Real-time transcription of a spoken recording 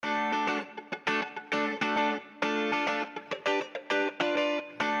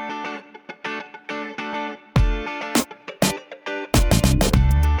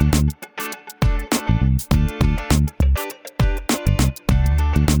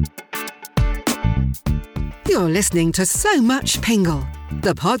You're listening to So Much Pingle,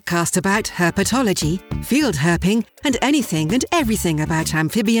 the podcast about herpetology, field herping, and anything and everything about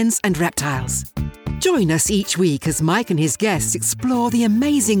amphibians and reptiles. Join us each week as Mike and his guests explore the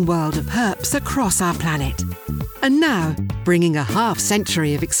amazing world of herps across our planet. And now, bringing a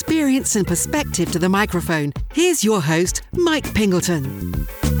half-century of experience and perspective to the microphone, here's your host, Mike Pingleton.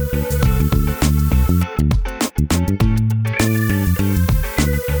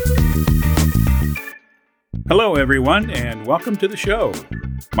 Hello, everyone, and welcome to the show.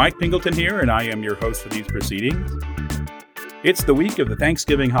 Mike Pingleton here, and I am your host for these proceedings. It's the week of the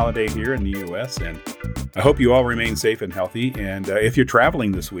Thanksgiving holiday here in the U.S., and I hope you all remain safe and healthy. And if you're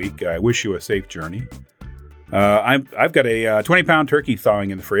traveling this week, I wish you a safe journey. I've got a 20-pound turkey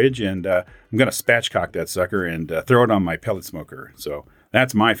thawing in the fridge, and I'm going to spatchcock that sucker and throw it on my pellet smoker. So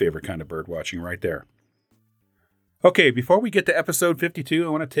that's my favorite kind of bird watching right there. Okay, before we get to episode 52, I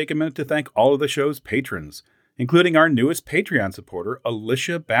want to take a minute to thank all of the show's patrons, including our newest Patreon supporter,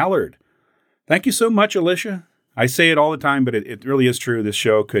 Alicia Ballard. Thank you so much, Alicia. I say it all the time, but it really is true. This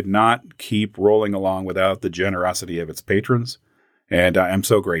show could not keep rolling along without the generosity of its patrons, and I'm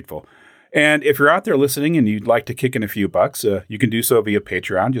so grateful. And if you're out there listening and you'd like to kick in a few bucks, you can do so via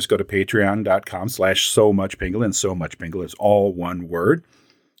Patreon. Just go to patreon.com/SoMuchPingle, and So Much Pingle is all one word.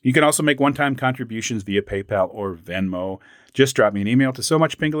 You can also make one-time contributions via PayPal or Venmo. Just drop me an email to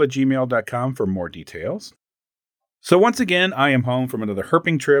SoMuchPingle@gmail.com for more details. So once again, I am home from another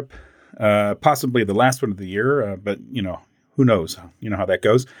herping trip, possibly the last one of the year, but, who knows? You know how that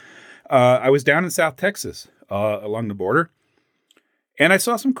goes. I was down in South Texas along the border, and I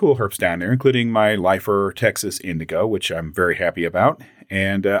saw some cool herps down there, including my lifer Texas indigo, which I'm very happy about.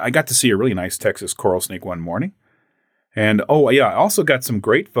 And I got to see a really nice Texas coral snake one morning. And, I also got some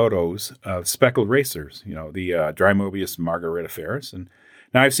great photos of speckled racers, the Drymobius margaritiferus. And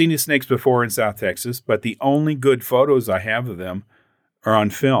now, I've seen these snakes before in South Texas, but the only good photos I have of them are on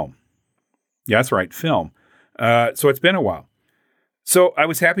film. Yeah, that's right, film. So it's been a while. So I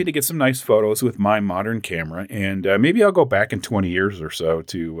was happy to get some nice photos with my modern camera, and maybe I'll go back in 20 years or so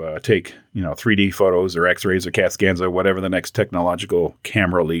to take, 3D photos or X-rays or CAT scans or whatever the next technological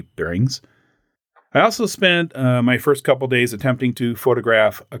camera leap brings. I also spent my first couple days attempting to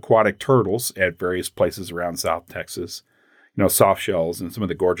photograph aquatic turtles at various places around South Texas, soft shells and some of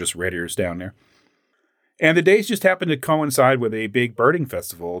the gorgeous red ears down there. And the days just happened to coincide with a big birding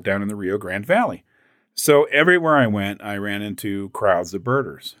festival down in the Rio Grande Valley. So everywhere I went, I ran into crowds of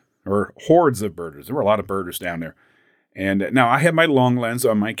birders, or hordes of birders. There were a lot of birders down there. And now I have my long lens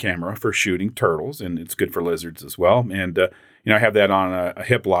on my camera for shooting turtles, and it's good for lizards as well. And I have that on a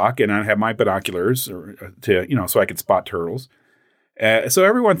hip lock, and I have my binoculars so I could spot turtles. So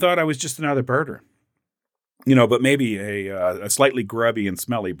everyone thought I was just another birder, but maybe a slightly grubby and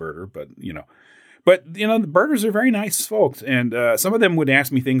smelly birder. But the birders are very nice folks, and some of them would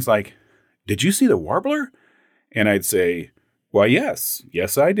ask me things like, "Did you see the warbler?" And I'd say, "Well, yes,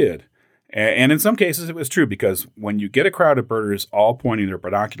 I did." And in some cases, it was true, because when you get a crowd of birders all pointing their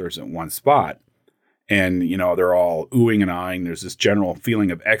binoculars at one spot, and, they're all oohing and eyeing, there's this general feeling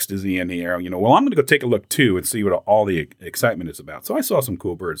of ecstasy in the air. Well, I'm going to go take a look, too, and see what all the excitement is about. So I saw some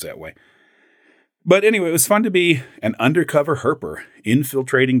cool birds that way. But anyway, it was fun to be an undercover herper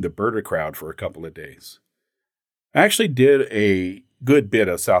infiltrating the birder crowd for a couple of days. I actually did a good bit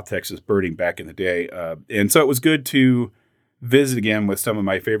of South Texas birding back in the day, and so it was good to visit again with some of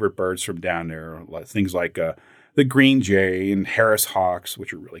my favorite birds from down there, things like the green jay and Harris hawks,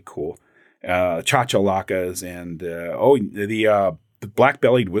 which are really cool, chachalacas, and the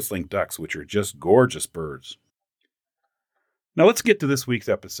black-bellied whistling ducks, which are just gorgeous birds. Now let's get to this week's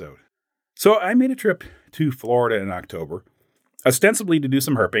episode. So I made a trip to Florida in October, ostensibly to do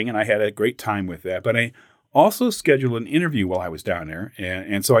some herping, and I had a great time with that, but I also scheduled an interview while I was down there,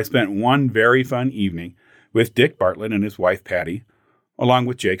 and so I spent one very fun evening with Dick Bartlett and his wife, Patty, along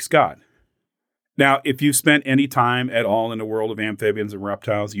with Jake Scott. Now, if you've spent any time at all in the world of amphibians and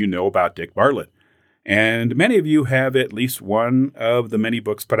reptiles, you know about Dick Bartlett. And many of you have at least one of the many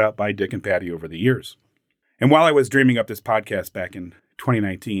books put out by Dick and Patty over the years. And while I was dreaming up this podcast back in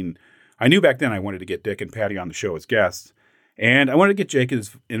 2019, I knew back then I wanted to get Dick and Patty on the show as guests. And I wanted to get Jake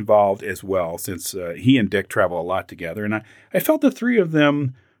involved as well, since he and Dick travel a lot together. And I felt the three of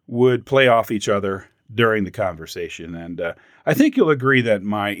them would play off each other during the conversation. And I think you'll agree that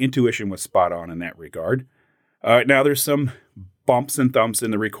my intuition was spot on in that regard. Now, there's some bumps and thumps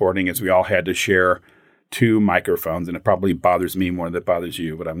in the recording, as we all had to share two microphones, and it probably bothers me more than it bothers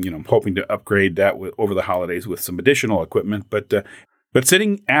you. But I'm hoping to upgrade that over the holidays with some additional equipment. But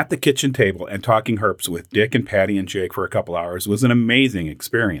sitting at the kitchen table and talking herps with Dick and Patty and Jake for a couple hours was an amazing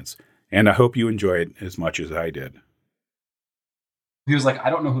experience. and I hope you enjoy it as much as I did. He was like, I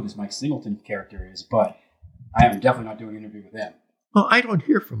don't know who this Mike Singleton character is, but I am definitely not doing an interview with him. Well, I don't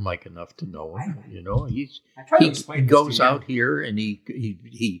hear from Mike enough to know him. You know, I try to he explain goes this to you. out here and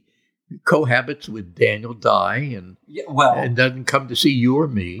he cohabits with Daniel Dye and doesn't come to see you or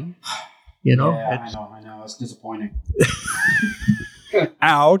me. You know, yeah, I know. It's disappointing.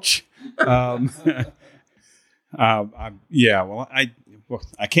 Ouch. I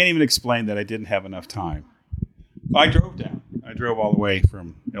can't even explain that I didn't have enough time. I drove down. I drove all the way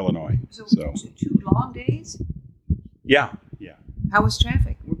from Illinois. So So 2 long days? yeah. How was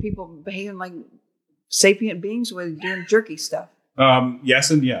traffic? Were people behaving like sapient beings? Were they doing jerky stuff?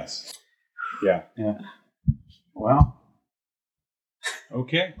 Yes and yes. Yeah. Well,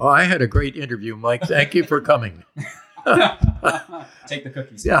 Okay. Oh, I had a great interview, Mike. Thank you for coming. take the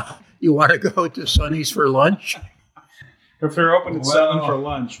cookies. Yeah, you want to go to Sonny's for lunch? If they're open at 7 for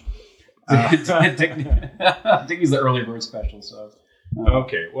lunch. Dickney's the early bird special. So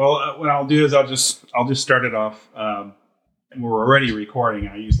Okay. Well, what I'll do is I'll just start it off. And we're already recording.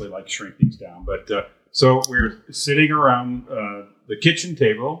 I usually like to shrink these down, but so we're sitting around the kitchen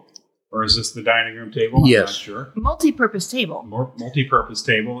table, or is this the dining room table? Yes. I'm not sure. Multi-purpose table. More multi-purpose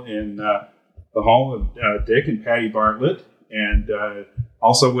table in the hall of Dick and Patty Bartlett, and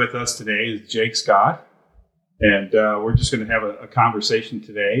also with us today is Jake Scott, and we're just going to have a conversation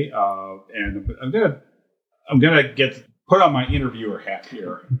today. And I'm gonna put on my interviewer hat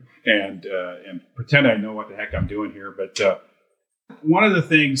here and pretend I know what the heck I'm doing here. But one of the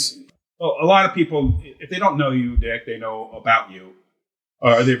things, a lot of people, if they don't know you, Dick, they know about you.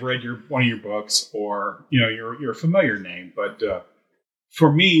 Or they've read one of your books, or you're a familiar name. But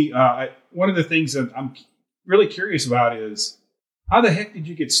for me, one of the things that I'm really curious about is how the heck did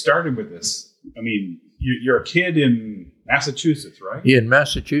you get started with this? I mean, you're a kid in Massachusetts, right? In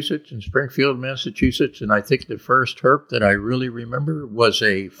Massachusetts, in Springfield, Massachusetts, and I think the first herp that I really remember was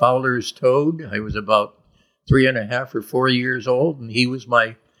a Fowler's toad. I was about 3.5 or 4 years old, and he was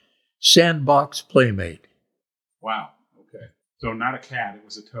my sandbox playmate. Wow. Okay. So not a cat; it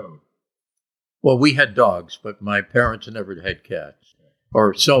was a toad. Well, we had dogs, but my parents never had cats,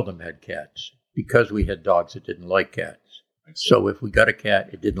 or seldom had cats, because we had dogs that didn't like cats. So if we got a cat,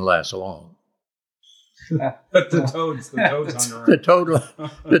 it didn't last long. But the toads hung around.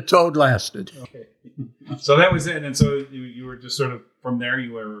 The toad lasted. Okay. So that was it. And so you were just sort of, from there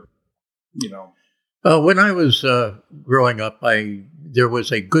you were, When I was growing up, there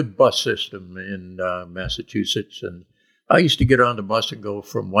was a good bus system in Massachusetts, and I used to get on the bus and go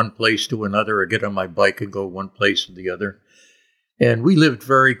from one place to another, or get on my bike and go one place to the other. And we lived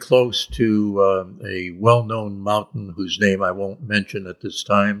very close to a well-known mountain whose name I won't mention at this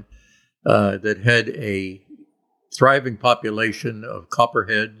time, that had a thriving population of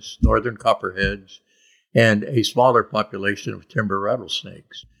copperheads, northern copperheads, and a smaller population of timber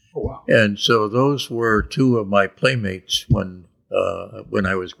rattlesnakes. Oh, wow. And so those were two of my playmates when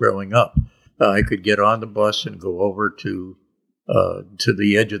I was growing up. I could get on the bus and go over to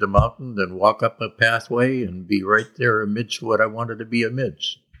the edge of the mountain, then walk up a pathway and be right there amidst what I wanted to be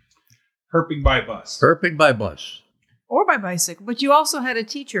amidst. Herping by bus. Herping by bus. Or by bicycle. But you also had a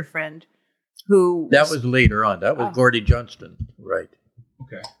teacher friend who... That was later on. That was Gordy Johnston. Right.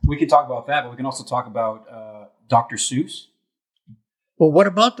 Okay. we can talk about that, but we can also talk about Dr. Seuss. Well, what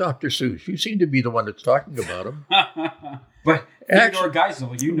about Dr. Seuss? You seem to be the one that's talking about him. But Actually- Theodore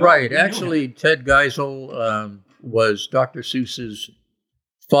Geisel, you know. Right. you knew Actually, him. Ted Geisel was Dr. Seuss's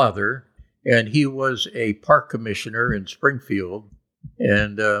father, and he was a park commissioner in Springfield.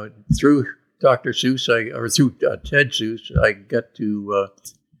 And through Dr. Seuss, through Ted Seuss, I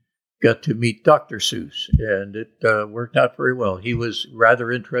got to meet Dr. Seuss, and it worked out very well. He was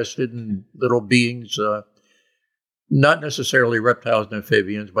rather interested in little beings, not necessarily reptiles and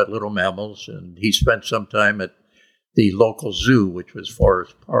amphibians, but little mammals. And he spent some time at the local zoo, which was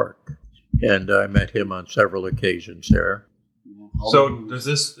Forest Park. And I met him on several occasions there. So does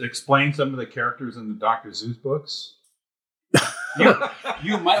this explain some of the characters in the Dr. Seuss books?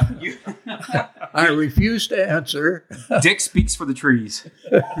 You might. I refuse to answer. Dick speaks for the trees.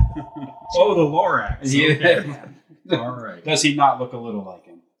 Oh, the Lorax. Okay. Yeah. All right. Does he not look a little like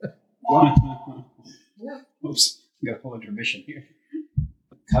him? Oops. Got a full intermission here.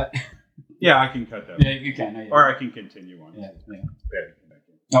 Cut. Yeah, I can cut that. Yeah, you can. No, Or I can continue on. Yeah.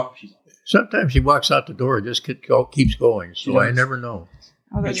 Yeah. She's Sometimes he walks out the door and just keeps going, so I never know.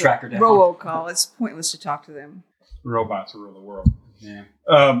 Oh, They track her down. robocall. It's pointless to talk to them. Robots rule the world. Yeah.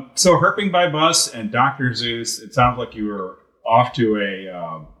 So herping by bus and Dr. Seuss, it sounds like you were off to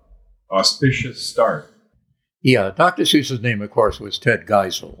a auspicious start. Yeah, Dr. Seuss's name, of course, was Ted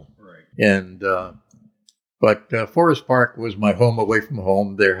Geisel. Right. And but Forest Park was my home away from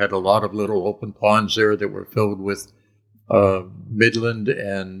home. There had a lot of little open ponds there that were filled with Midland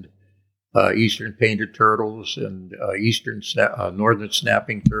and eastern painted turtles and northern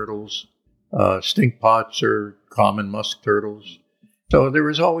snapping turtles. Stink pots or common musk turtles. So there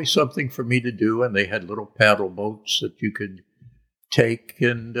was always something for me to do, and they had little paddle boats that you could take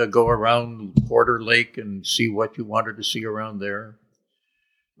and go around Porter Lake and see what you wanted to see around there.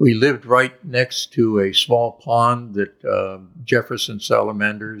 We lived right next to a small pond that Jefferson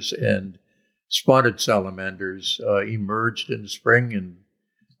salamanders and spotted salamanders emerged in the spring and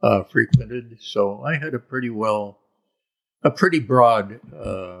frequented. So I had a pretty broad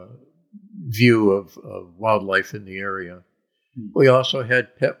view of wildlife in the area. We also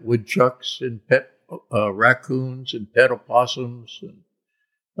had pet woodchucks and pet raccoons and pet opossums and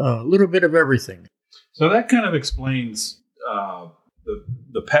a little bit of everything. So that kind of explains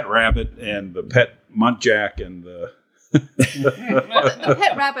the pet rabbit and the pet muntjac and the... The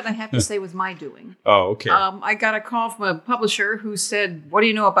pet rabbit, I have to say, was my doing. Oh, okay. I got a call from a publisher who said, "What do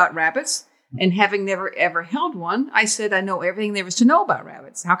you know about rabbits?" And having never ever held one, I said, "I know everything there is to know about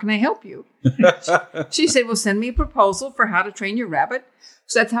rabbits. How can I help you?" She said, "Well, send me a proposal for how to train your rabbit."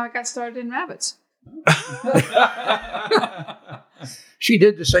 So that's how I got started in rabbits. She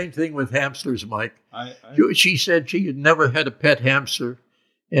did the same thing with hamsters, Mike. She said she had never had a pet hamster.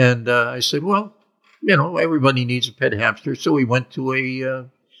 And I said, well, everybody needs a pet hamster. So we went to a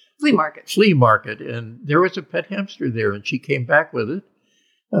flea market. And there was a pet hamster there, and she came back with it.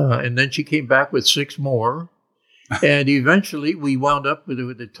 And then she came back with 6 more. And eventually we wound up with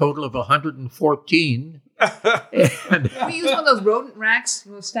a total of 114. And we used one of those rodent racks,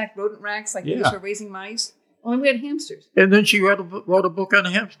 stacked rodent racks like we use for raising mice. Only we had hamsters. And then she wrote a book on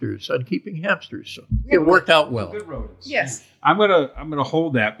hamsters, on keeping hamsters. So it worked out well. Good rodents. Yes. I'm gonna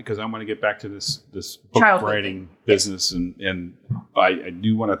hold that because I want to get back to this book Childhood writing business, and I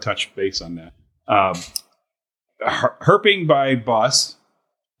do want to touch base on that. Herping by bus,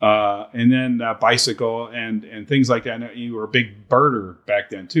 and then bicycle and things like that. I know you were a big birder back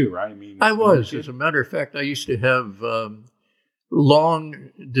then too, right? I was. As a matter of fact, I used to have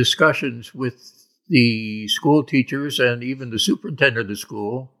long discussions with the school teachers and even the superintendent of the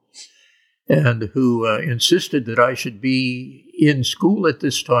school, and who insisted that I should be in school at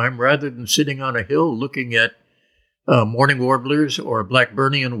this time rather than sitting on a hill looking at mourning warblers or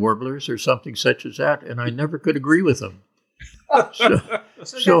Blackburnian warblers or something such as that, and I never could agree with them. So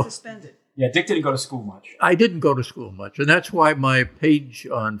got suspended. Yeah, Dick didn't go to school much. I didn't go to school much, and that's why my page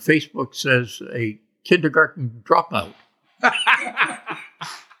on Facebook says a kindergarten dropout.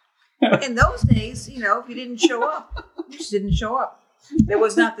 In those days, if you didn't show up, you just didn't show up. There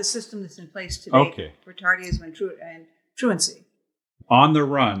was not the system that's in place today for tardism and truancy. On the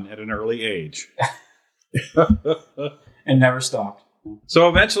run at an early age. And never stopped. So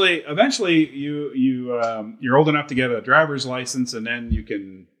eventually you're old enough to get a driver's license, and then you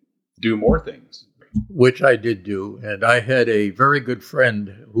can do more things. Which I did do, and I had a very good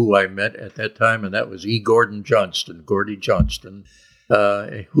friend who I met at that time, and that was E. Gordy Johnston,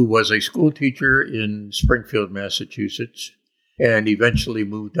 who was a school teacher in Springfield, Massachusetts, and eventually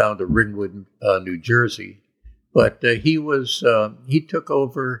moved down to Ringwood, New Jersey. But he took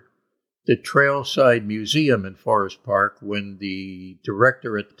over the Trailside Museum in Forest Park when the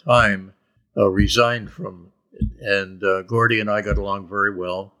director at the time resigned from it. And Gordy and I got along very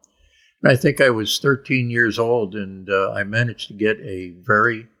well. And I think I was 13 years old, and I managed to get a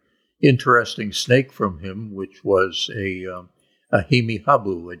very interesting snake from him, which was a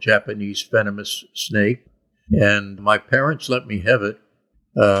himihabu, a Japanese venomous snake. And my parents let me have it.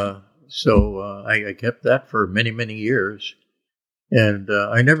 So I kept that for many, many years. And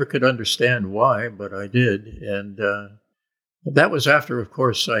I never could understand why, but I did. And that was after, of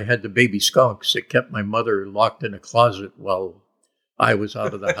course, I had the baby skunks that kept my mother locked in a closet while I was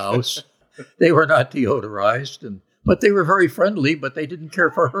out of the house. They were not deodorized, but they were very friendly, but they didn't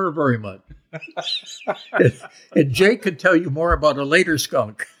care for her very much. And Jake could tell you more about a later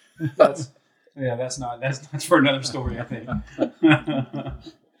skunk. That's for another story, I think.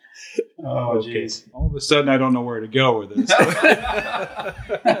 Oh, jeez. All of a sudden, I don't know where to go with this. That's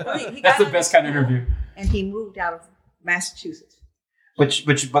the best kind of interview. And he moved out of Massachusetts. But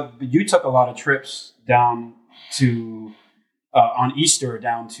you took a lot of trips down to on Easter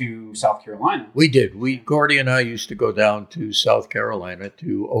down to South Carolina. We did. Gordy and I used to go down to South Carolina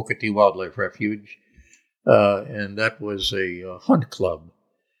to Okatee Wildlife Refuge, and that was a hunt club.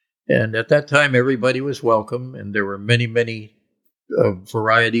 And at that time, everybody was welcome, and there were many, many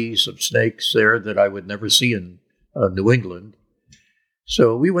varieties of snakes there that I would never see in New England.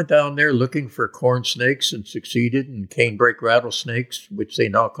 So we went down there looking for corn snakes and succeeded, and canebrake rattlesnakes, which they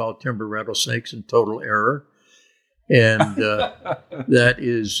now call timber rattlesnakes, in total error. And that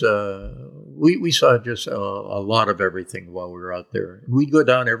is, we saw just a lot of everything while we were out there. We'd go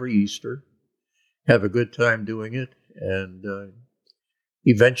down every Easter, have a good time doing it, and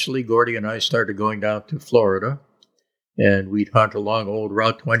eventually Gordy and I started going down to Florida, and we'd hunt along old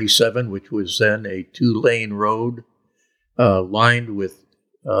Route 27, which was then a 2-lane road lined with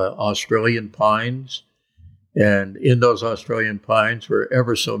Australian pines. And in those Australian pines were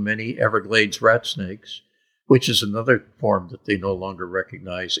ever so many Everglades rat snakes, which is another form that they no longer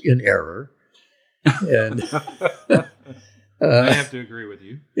recognize in error. And I have to agree with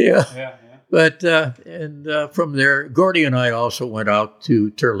you. Yeah. But from there, Gordy and I also went out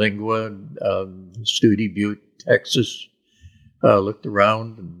to Terlingua, Studi Butte, Texas, looked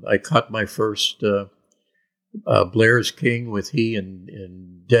around, and I caught my first Blair's King with he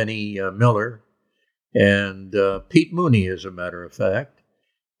and Denny Miller, and Pete Mooney, as a matter of fact.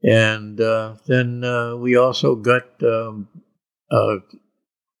 And then we also got,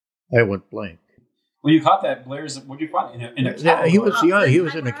 I went blank. Well, you caught that Blair's. What did you find in a cattle He was guard? he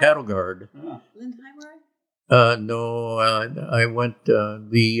was in a cattle guard. Yeah. No, I went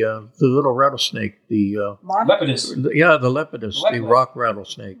the little rattlesnake, the Lepidus. the lepidus, the Lepidus. rock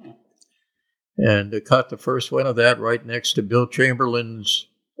rattlesnake, and caught the first one of that right next to Bill Chamberlain's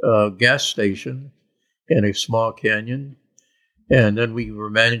gas station in a small canyon. And then we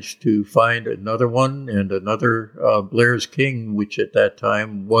managed to find another one and another Blair's King, which at that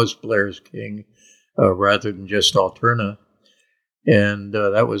time was Blair's King rather than just Alterna. And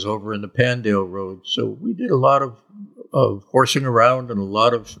that was over in the Pandale Road. So we did a lot of horsing around and a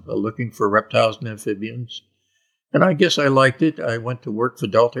lot of looking for reptiles and amphibians. And I guess I liked it. I went to work for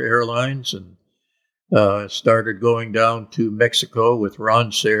Delta Airlines and started going down to Mexico with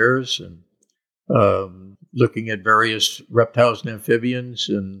Ron Sayers and looking at various reptiles and amphibians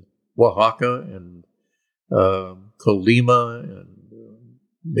in Oaxaca and Colima and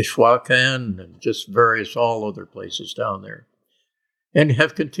Michoacan and just various all other places down there. And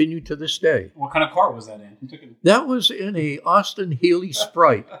have continued to this day. What kind of car was that in? You took it. That was in a Austin Healey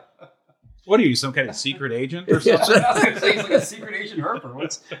Sprite. What are you, some kind of secret agent or I something? was going to say, he's like a secret agent herper.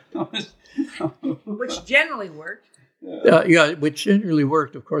 Which generally worked. Which generally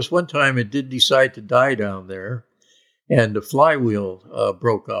worked. Of course, one time it did decide to die down there, and the flywheel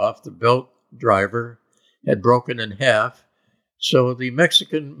broke off. The belt driver had broken in half. So the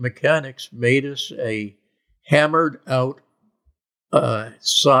Mexican mechanics made us a hammered out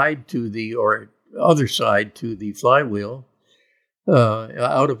side to the, or other side to the flywheel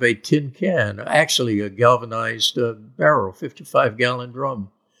out of a tin can, actually a galvanized barrel, 55-gallon drum.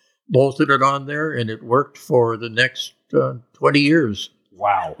 Bolted it on there, and it worked for the next 20 years.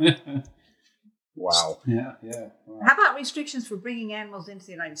 Wow. Wow. Yeah. Wow. How about restrictions for bringing animals into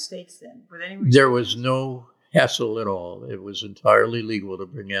the United States then? Were there any There restrictions? was no hassle at all. It was entirely legal to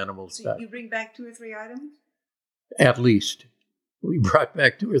bring animals So back. you bring back 2 or 3 items? At least. We brought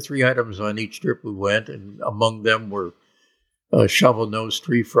back 2 or 3 items on each trip we went, and among them were shovel-nosed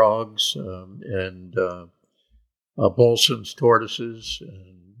tree frogs and Bolson's tortoises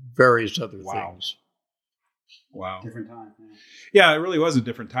and various other things. Wow. Different time. Yeah, it really was a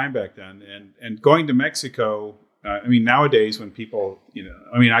different time back then. And going to Mexico, I mean, nowadays when people,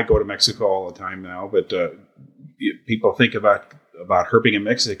 I go to Mexico all the time now, but people think about herping in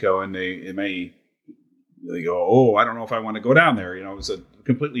Mexico and they go, oh, I don't know if I want to go down there. It was a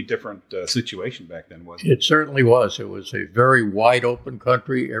completely different situation back then, wasn't it? It certainly was. It was a very wide open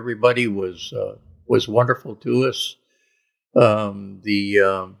country. Everybody was wonderful to us.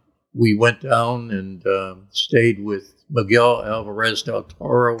 We went down and stayed with Miguel Alvarez del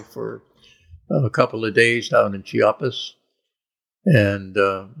Toro for a couple of days down in Chiapas, and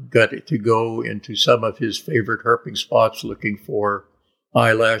got to go into some of his favorite herping spots looking for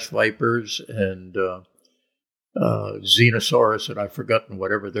eyelash vipers and Xenosaurus, and I've forgotten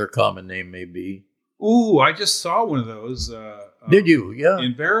whatever their common name may be. Ooh, I just saw one of those. Did you? Yeah.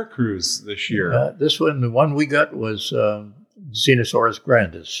 In Veracruz this year. This one, the one we got was Xenosaurus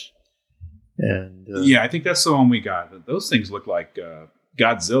grandis. And I think that's the one we got. Those things look like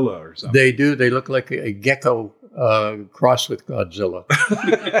Godzilla or something. They do. They look like a gecko crossed with Godzilla.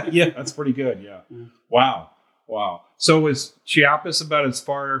 Yeah, that's pretty good. Yeah. Wow. So was Chiapas about as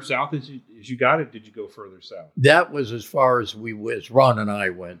far south as you got it? Did you go further south? That was as far as Ron and I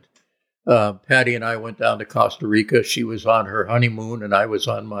went. Patty and I went down to Costa Rica. She was on her honeymoon, and I was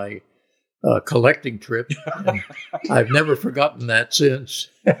on my collecting trip. And I've never forgotten that since.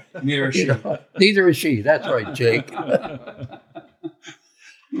 Neither is she. Neither is she. That's right, Jake.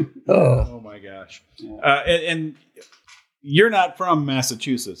 Oh my gosh! Yeah. And you're not from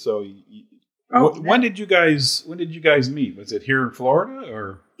Massachusetts, so when did you guys meet? Was it here in Florida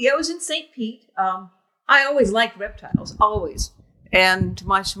or? Yeah, it was in St. Pete. I always liked reptiles, always. And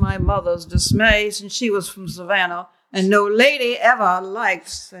much to my mother's dismay, since she was from Savannah, and no lady ever liked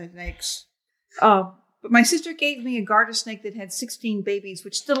snakes. But my sister gave me a garter snake that had 16 babies,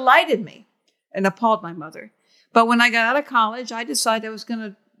 which delighted me and appalled my mother. But when I got out of college, I decided I was going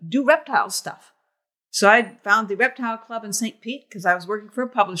to do reptile stuff. So I found the Reptile Club in St. Pete because I was working for a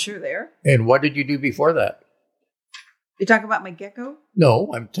publisher there. And what did you do before that? You talking about my gecko?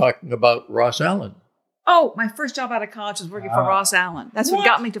 No, I'm talking about Ross Allen. Oh, my first job out of college was working for Ross Allen. That's what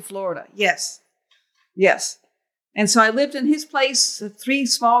got me to Florida. Yes. And so I lived in his place, 3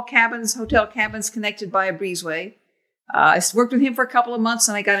 small cabins, hotel cabins connected by a breezeway. I worked with him for a couple of months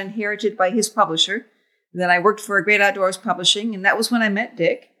and I got inherited by his publisher. Then I worked for Great Outdoors Publishing, and that was when I met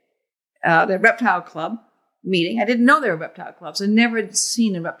Dick, the Reptile Club meeting. I didn't know there were reptile clubs. I'd never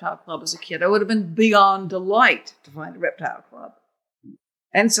seen a reptile club as a kid. I would have been beyond delight to find a reptile club.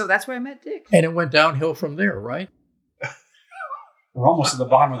 And so that's where I met Dick. And it went downhill from there, right? We're almost at the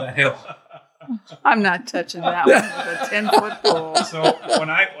bottom of that hill. I'm not touching that one with a 10-foot pole. So when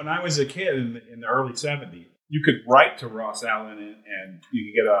I was a kid in the early 70s, you could write to Ross Allen and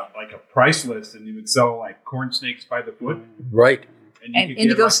you could get a price list, and you would sell like corn snakes by the foot. Right. And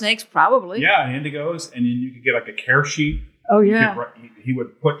indigo snakes, probably. Yeah, indigos, and then you could get like a care sheet. Oh, yeah. He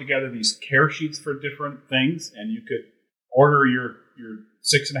would put together these care sheets for different things, and you could order your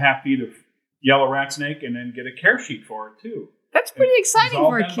 6.5 feet of yellow rat snake and then get a care sheet for it too. That's pretty exciting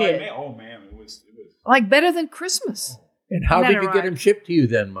for a kid. Oh man, it was like better than Christmas. And how did you get them shipped to you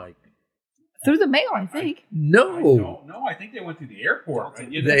then, Mike? Through the mail, I think. No, I think they went through the airport.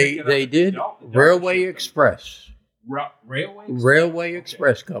 They did. Railway Express. Railway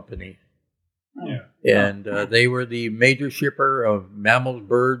Express Company. Yeah. And they were the major shipper of mammals,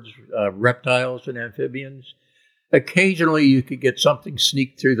 birds, reptiles, and amphibians. Occasionally, you could get something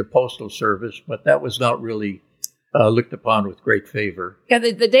sneaked through the Postal Service, but that was not really looked upon with great favor. Yeah,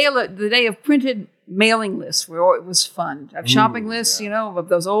 the day of printed mailing lists where it was fun. Of shopping lists, of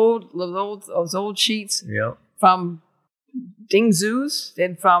those old sheets. Yeah. From ding zoos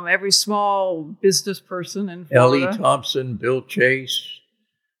and from every small business person in Florida. L.E. Thompson, Bill Chase,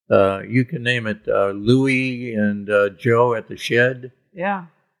 you can name it. Louie and Joe at the Shed. Yeah.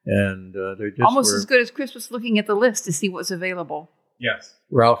 And they're just almost as good as Christmas looking at the list to see what's available. Yes.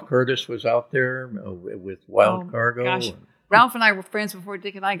 Ralph Curtis was out there with Wild Cargo. Gosh. Ralph and I were friends before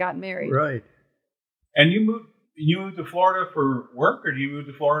Dick and I got married. Right. And you moved to Florida for work, or do you move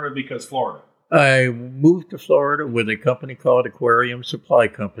to Florida because Florida? I moved to Florida with a company called Aquarium Supply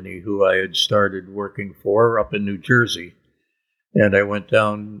Company, who I had started working for up in New Jersey. And I went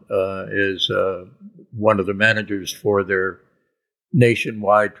down as one of the managers for their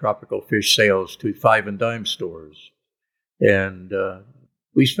nationwide tropical fish sales to 5 and dime stores. And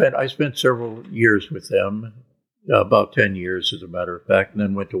I spent several years with them, about 10 years as a matter of fact, and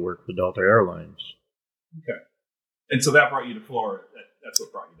then went to work for Delta Airlines. Okay. And so that brought you to Florida. That's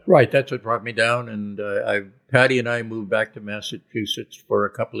what brought you down. Right, that's what brought me down. And Patty and I moved back to Massachusetts for a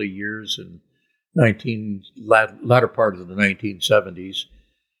couple of years in latter part of the 1970s.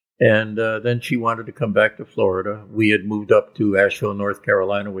 And then she wanted to come back to Florida. We had moved up to Asheville, North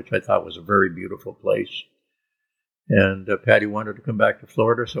Carolina, which I thought was a very beautiful place. And Patty wanted to come back to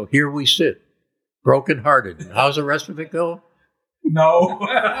Florida, so here we sit, brokenhearted. And how's the rest of it go? No.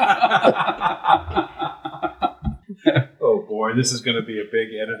 Oh boy, this is going to be a big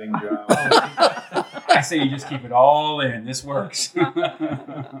editing job. I say you just keep it all in. This works.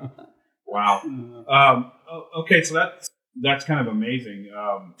 Wow. Okay, so that's kind of amazing.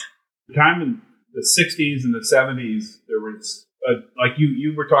 The time in the 60s and the 70s, there was like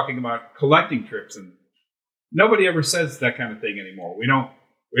you were talking about collecting trips, and nobody ever says that kind of thing anymore. We don't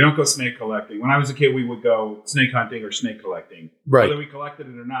go snake collecting. When I was a kid, we would go snake hunting or snake collecting. Right. Whether we collected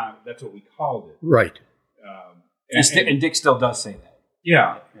it or not, that's what we called it. Right. And Dick still does say that.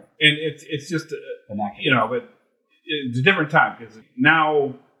 Yeah. And it's just, but it's a different time because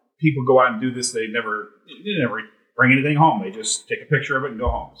now people go out and do this. They never bring anything home. They just take a picture of it and go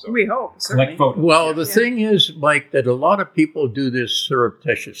home. So we hope. Collect photos. Well, the thing is, Mike, that a lot of people do this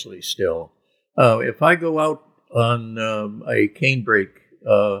surreptitiously still. If I go out on a canebrake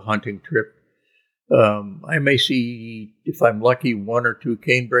hunting trip, I may see, if I'm lucky, 1 or 2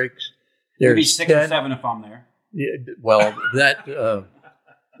 canebrakes. Maybe 6 or 7 if I'm there. Yeah, well,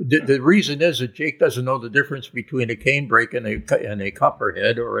 The reason is that Jake doesn't know the difference between a canebrake and a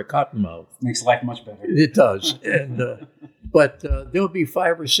copperhead or a cottonmouth. Makes life much better. It does. But there'll be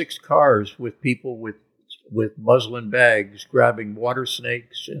 5 or 6 cars with people with muslin bags grabbing water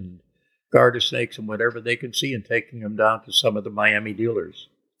snakes and garter snakes and whatever they can see and taking them down to some of the Miami dealers.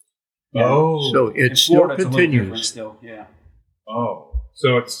 So it still continues. Still, yeah. Oh,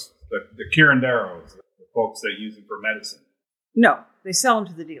 so it's the curanderos, the folks that use it for medicine. No, they sell them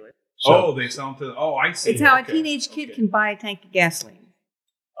to the dealers. They sell them to. I see. It's how a teenage kid can buy a tank of gasoline.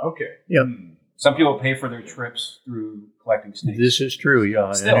 Okay. Yep. Some people pay for their trips through collecting snakes. This is true,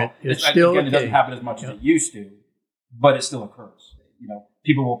 yeah. Still, and it's still again, it doesn't happen as much as it used to, but it still occurs.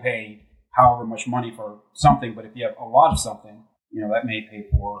 People will pay however much money for something, but if you have a lot of something, that may pay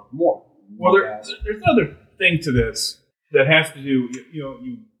for more. Well, there's another thing to this that has to do.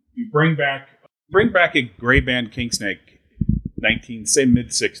 You bring back a gray band king snake,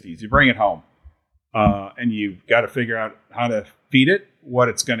 mid-60s. You bring it home, and you've got to figure out how to feed it, what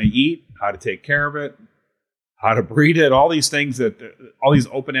it's going to eat, how to take care of it, how to breed it. All these things all these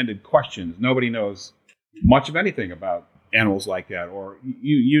open-ended questions. Nobody knows much of anything about animals like that, or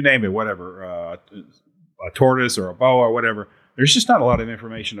you name it, whatever, a tortoise or a boa or whatever. There's just not a lot of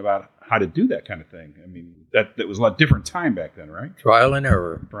information about how to do that kind of thing. I mean, that was a lot different time back then, right? Trial and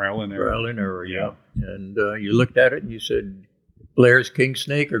error. Trial and error, yeah. And you looked at it and you said, Blair's king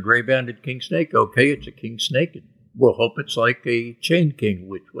snake or gray-banded king snake, okay, it's a king snake. We'll hope it's like a chain king,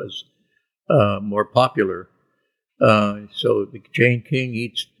 which was more popular. So the chain king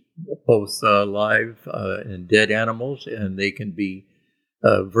eats both live and dead animals, and they can be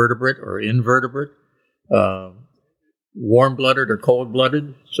vertebrate or invertebrate. Warm-blooded or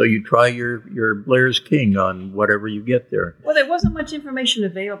cold-blooded, so you try your Blair's King on whatever you get there. Well, there wasn't much information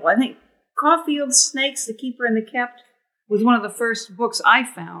available. I think Caulfield's Snakes, The Keeper and the Kept was one of the first books I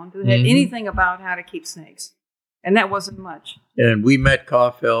found that had anything about how to keep snakes, and that wasn't much. And we met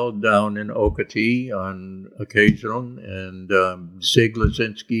Caulfield down in Okatee on occasion, and Zig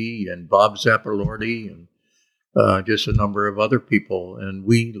Lazinski and Bob Zapparlordi and just a number of other people. And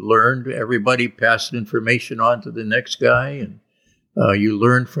we learned, everybody passed information on to the next guy, and you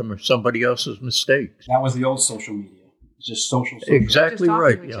learned from somebody else's mistakes. That was the old social media. It's just social. Exactly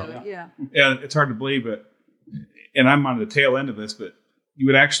right. Yeah. Yeah, it's hard to believe, and I'm on the tail end of this, but you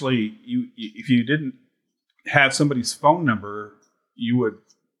would actually, if you didn't have somebody's phone number, you would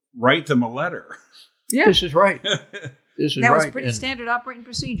write them a letter. Yeah. This is right. That was pretty standard operating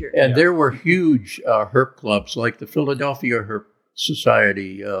procedure. And there were huge herp clubs, like the Philadelphia Herp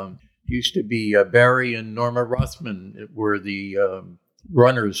Society. Used to be Barry and Norma Rothman were the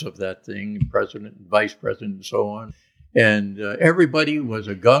runners of that thing, president and vice president and so on. And everybody was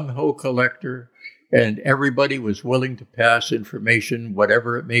a gung-ho collector, and everybody was willing to pass information,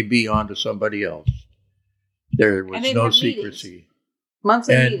 whatever it may be, on to somebody else. There was no secrecy.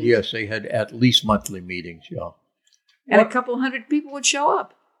 Monthly meetings. Yes, they had at least monthly meetings, yeah. And a couple hundred people would show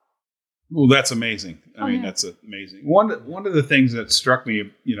up. Well, that's amazing. I mean, that's amazing. One of the things that struck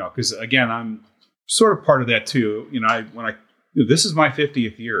me, because again, I'm sort of part of that too. This is my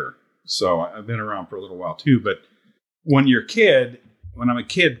 50th year, so I've been around for a little while too. But when I'm a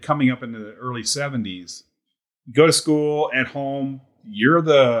kid coming up into the early 70s, you go to school, at home, you're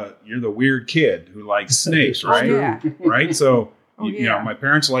the weird kid who likes snakes, right? Oh, yeah. Right. So my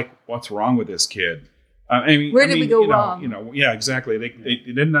parents are like, "What's wrong with this kid?" Where did we go wrong? Yeah, exactly. They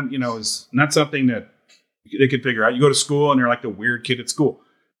didn't, it's not something that they could figure out. You go to school and you're like the weird kid at school.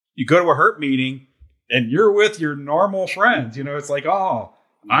 You go to a herp meeting and you're with your normal friends. It's like, oh,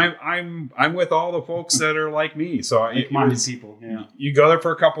 I'm with all the folks that are like me. So people. Yeah. You go there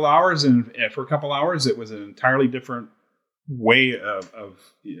for a couple hours, and for a couple hours, it was an entirely different way of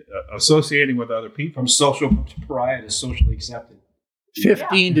associating with other people. From social pariah to socially accepted.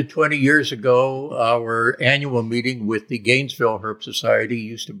 15 to 20 years ago, our annual meeting with the Gainesville Herp Society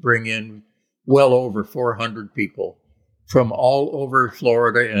used to bring in well over 400 people from all over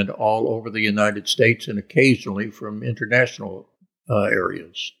Florida and all over the United States, and occasionally from international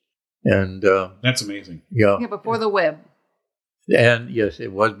areas. And that's amazing. Yeah, before the web. And yes,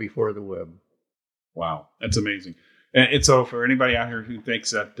 it was before the web. Wow, that's amazing. And so for anybody out here who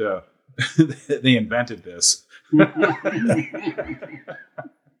thinks that they invented this,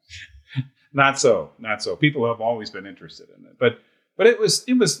 not so. People have always been interested in it, but it was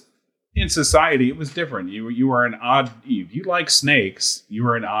in society. It was different. You were an odd Eve. You like snakes. You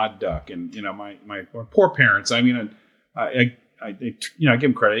were an odd duck. And my poor parents. I mean, I give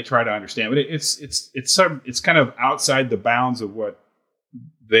them credit. They try to understand, but it's kind of outside the bounds of what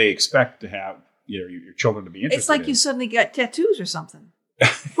they expect to have your children to be interested in. It's like you suddenly got tattoos or something.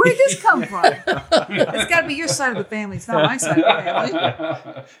 Where did this come from? It's got to be your side of the family. It's not my side of the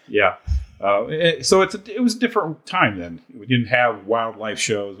family. Yeah. So it was a different time then. We didn't have wildlife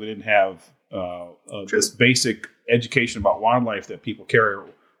shows. We didn't have this basic education about wildlife that people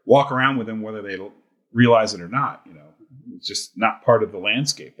walk around with them, whether they realize it or not. You know, it's just not part of the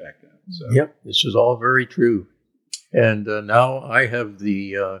landscape back then. So. Yep, this is all very true. And now I have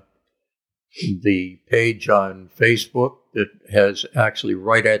the page on Facebook that has actually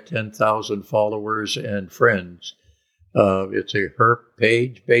right at 10,000 followers and friends. It's a herp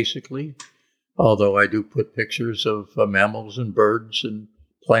page, basically, although I do put pictures of mammals and birds and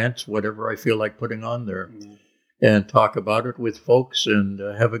plants, whatever I feel like putting on there, and talk about it with folks and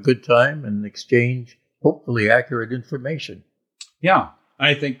have a good time and exchange, hopefully, accurate information. Yeah,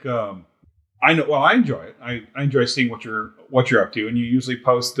 I think I know. Well, I enjoy it. I enjoy seeing what you're up to, and you usually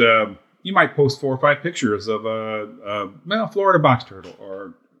post. You might post 4 or 5 pictures of a Florida box turtle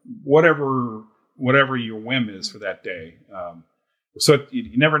or whatever your whim is for that day. So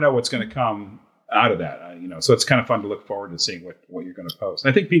you never know what's going to come out of that. So it's kind of fun to look forward to seeing what you're going to post.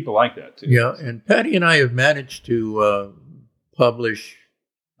 And I think people like that too. Yeah, and Patty and I have managed to publish,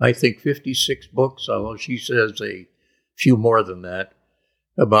 I think, 56 books, although she says a few more than that,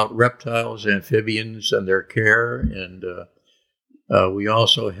 about reptiles, amphibians, and their care. And we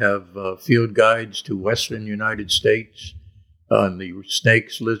also have field guides to Western United States on the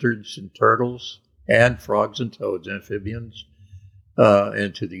snakes, lizards, and turtles, and frogs and toads, amphibians,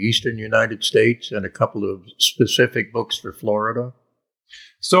 and to the Eastern United States, and a couple of specific books for Florida.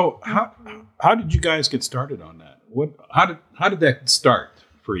 So how did you guys get started on that? How did that start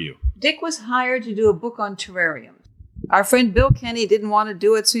for you? Dick was hired to do a book on terrariums. Our friend Bill Kenny didn't want to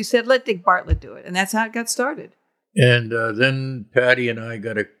do it, so he said, let Dick Bartlett do it. And that's how it got started. And then Patty and I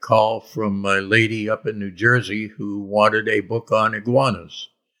got a call from a lady up in New Jersey who wanted a book on iguanas.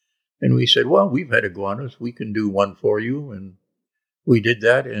 And we said, well, we've had iguanas. We can do one for you. And we did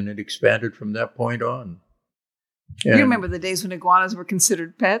that, and it expanded from that point on. And you remember the days when iguanas were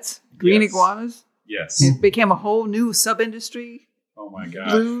considered pets? Green iguanas? Yes. It became a whole new sub-industry. Oh, my God.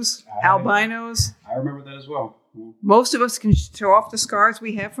 Blues, albinos. I remember that as well. Most of us can show off the scars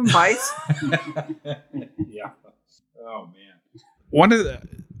we have from bites. Yeah. Oh man. One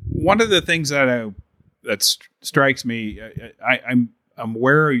of the things that strikes me, I'm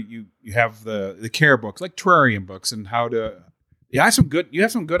aware you have the care books, like terrarium books, and how to. Yeah, you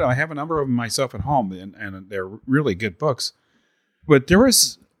have some good. I have a number of them myself at home, and they're really good books. But there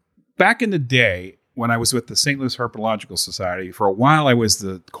was back in the day when I was with the St. Louis Herpetological Society. For a while, I was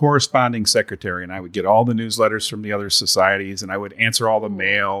the corresponding secretary, and I would get all the newsletters from the other societies, and I would answer all the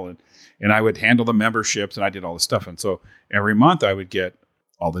mail, and I would handle the memberships, and I did all the stuff. And so every month, I would get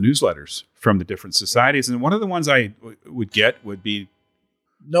all the newsletters from the different societies. And one of the ones I would get would be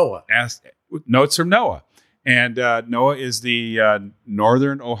NOAA. Notes from NOAA. And NOAA is the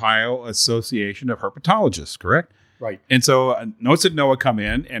Northern Ohio Association of Herpetologists, correct? Right. And so notes at NOAA come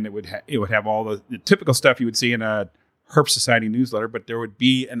in, and it would have all the typical stuff you would see in a Herp Society newsletter, but there would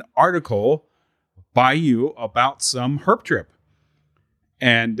be an article by you about some herp trip.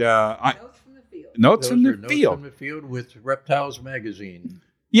 And Notes from the field. Notes from the field with Reptiles Magazine.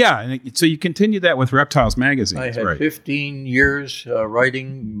 Yeah, and so you continue that with Reptiles Magazine. I had right. 15 years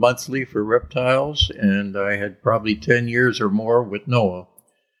writing monthly for Reptiles, and I had probably 10 years or more with NOAA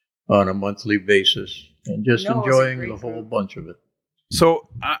on a monthly basis, and just NOAA's enjoying a the great whole group. bunch of it. So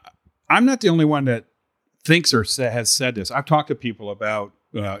I'm not the only one that thinks or has said this. I've talked to people about,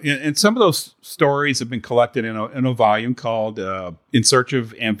 and some of those stories have been collected in a volume called "In Search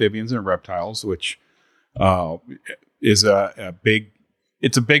of Amphibians and Reptiles," which is a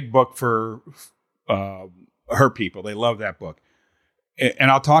big book for her people. They love that book,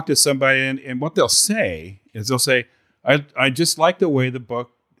 and I'll talk to somebody, and what they'll say is I just like the way the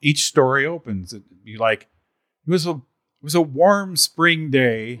book, each story opens. It'd be like, it was a warm spring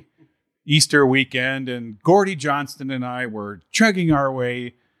day, Easter weekend, and Gordy Johnston and I were chugging our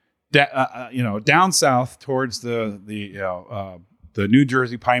way, down south towards the New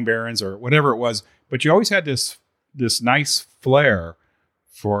Jersey Pine Barrens or whatever it was. But you always had this nice flair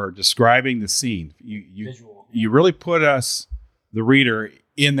for describing the scene. You really put us, the reader,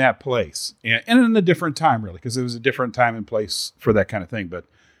 in that place, and in a different time, really, because it was a different time and place for that kind of thing. But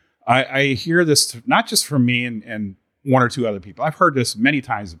I hear this not just from me and one or two other people. I've heard this many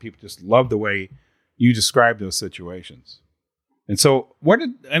times, and people just love the way you describe those situations. And so, where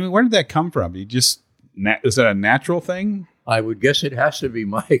did that come from? Is that a natural thing? I would guess it has to be,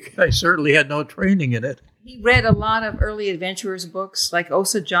 Mike. I certainly had no training in it. He read a lot of early adventurers books, like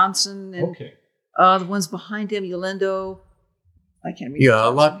Osa Johnson and the ones behind him, Yolendo. I can't read. Yeah,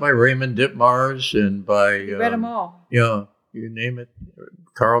 a lot by Raymond Ditmars and by... You read them all. Yeah, you name it.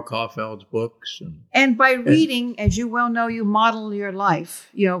 Karl Kauffeld's books. And by reading, as you well know, you model your life.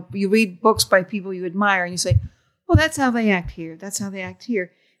 You know, you read books by people you admire and you say, well, that's how they act here. That's how they act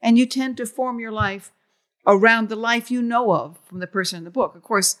here. And you tend to form your life around the life you know of from the person in the book. Of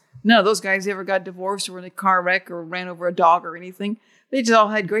course, none of those guys ever got divorced or in a car wreck or ran over a dog or anything. They just all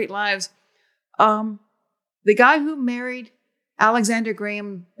had great lives. The guy who married Alexander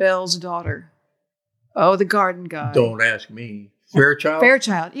Graham Bell's daughter. Oh, the garden guy. Don't ask me. Fairchild?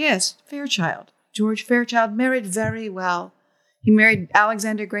 Fairchild, yes, Fairchild. George Fairchild married very well. He married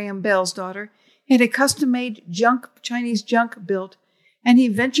Alexander Graham Bell's daughter. He had a custom-made Chinese junk built, and he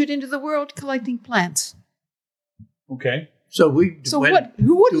ventured into the world collecting plants. Okay. Who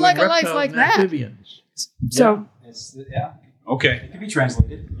wouldn't like a life like that? Amphibians. So, Okay. It can be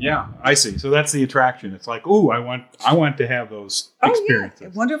translated. Yeah, I see. So that's the attraction. It's like, ooh, I want to have those experiences. Oh,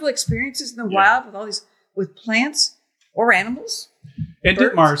 yeah. Wonderful experiences in the wild with plants or animals. And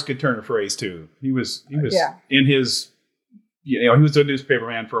birds. Ditmars could turn a phrase too. He was in his, he was a newspaper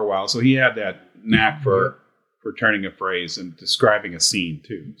man for a while, so he had that knack for turning a phrase and describing a scene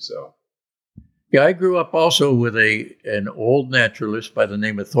too. So. Yeah, I grew up also with an old naturalist by the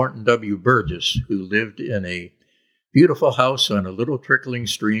name of Thornton W. Burgess, who lived in a beautiful house on a little trickling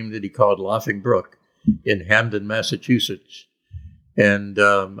stream that he called Laughing Brook in Hamden, Massachusetts. And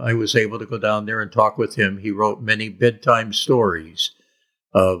I was able to go down there and talk with him. He wrote many bedtime stories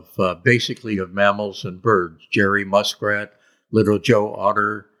of basically of mammals and birds. Jerry Muskrat, Little Joe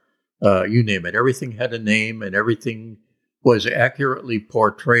Otter, you name it. Everything had a name and everything was accurately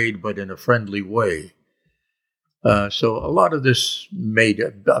portrayed, but in a friendly way. So a lot of this made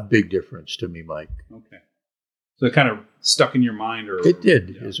a big difference to me, Mike. Okay. So it kind of stuck in your mind? It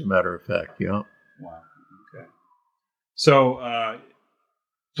did, as a matter of fact, yeah. Wow. Okay. So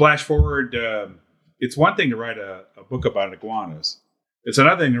flash forward, it's one thing to write a book about iguanas. It's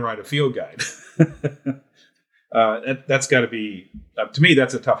another thing to write a field guide. That's got to be, to me,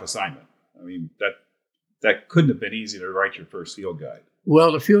 that's a tough assignment. I mean, that couldn't have been easy to write your first field guide.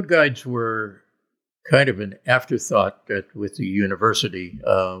 Well, the field guides were kind of an afterthought with the university.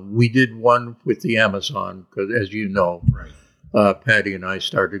 We did one with the Amazon, because as you know, right. Patty and I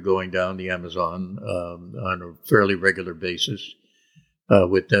started going down the Amazon on a fairly regular basis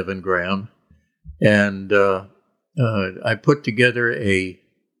with Devin Graham. And I put together a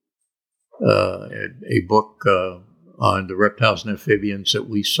book on the reptiles and amphibians that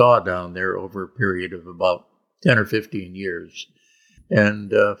we saw down there over a period of about 10 or 15 years.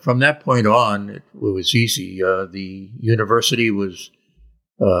 And from that point on, it was easy. The university was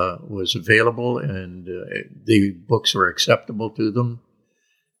available, and the books were acceptable to them.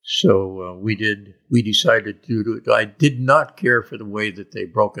 So we decided to do it. I did not care for the way that they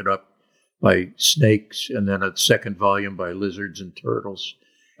broke it up by snakes, and then a second volume by lizards and turtles,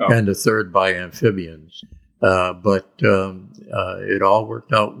 and a third by amphibians. But it all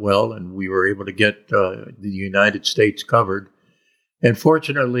worked out well, and we were able to get the United States covered. And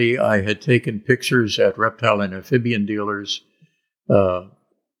fortunately, I had taken pictures at reptile and amphibian dealers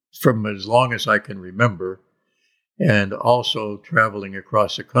from as long as I can remember. And also traveling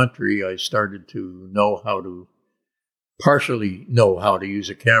across the country, I started to partially know how to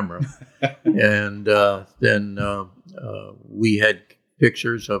use a camera. And then we had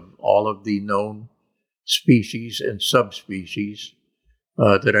pictures of all of the known species and subspecies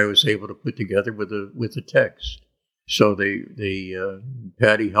that I was able to put together with the text. So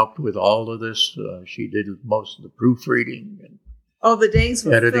Patty helped with all of this. She did most of the proofreading and the days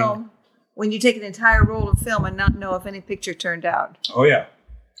with editing. film when you take an entire roll of film and not know if any picture turned out. Oh yeah.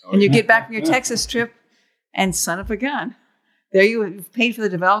 And you get back from your Texas trip, and son of a gun, there you've paid for the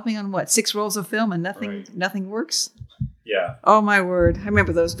developing on 6 rolls of film, and nothing works. Yeah. Oh my word! I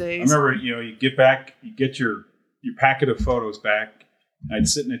remember those days. I remember, you get back, you get your packet of photos back. I'd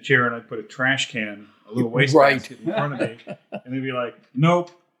sit in a chair and I'd put a trash can, a little wastebasket in front of me, and they'd be like, "Nope,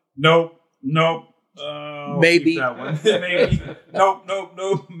 nope, nope, maybe that one, maybe,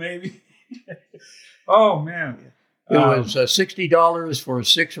 nope, maybe." Oh man, it was $60 for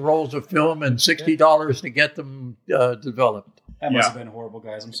 6 rolls of film and $60 to get them developed. That must have been horrible,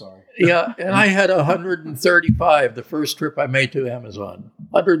 guys. I'm sorry. Yeah, and I had 135 the first trip I made to Amazon.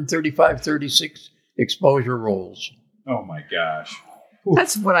 36 exposure rolls. Oh my gosh.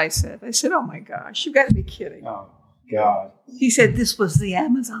 That's what I said. I said, "Oh my gosh, you got to be kidding!" Oh God. He said, "This was the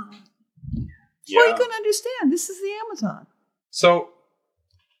Amazon." Yeah. Well, you can understand. This is the Amazon. So,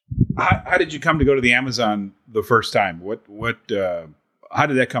 how did you come to go to the Amazon the first time? What how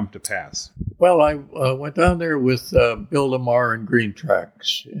did that come to pass? Well, I went down there with Bill Lamar and Green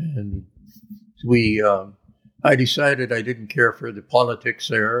Tracks, and I decided I didn't care for the politics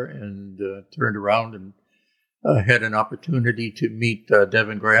there, and turned around and had an opportunity to meet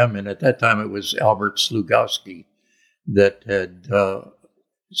Devin Graham, and at that time it was Albert Slugowski that had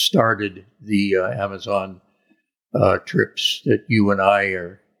started the Amazon trips that you and I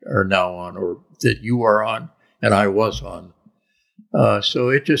are now on, or that you are on and I was on. So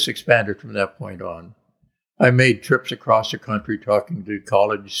it just expanded from that point on. I made trips across the country talking to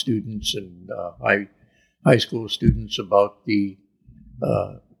college students and high school students about the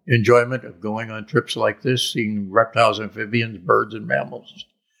enjoyment of going on trips like this, seeing reptiles, amphibians, birds, and mammals.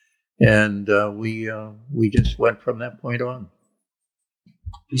 And we just went from that point on.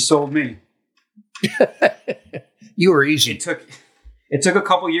 He sold me. You were easy. It took a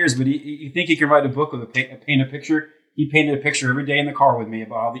couple years, but you think he could write a book with paint a picture? He painted a picture every day in the car with me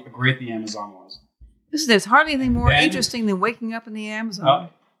about how great the Amazon was. Listen, there's hardly anything more interesting than waking up in the Amazon.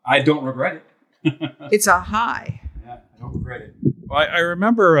 I don't regret it. It's a high. Yeah, I don't regret it. Well, I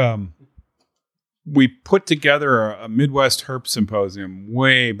remember we put together a Midwest Herp Symposium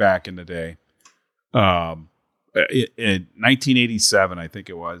way back in the day, in 1987, I think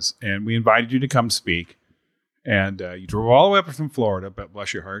it was, and we invited you to come speak. And you drove all the way up from Florida, but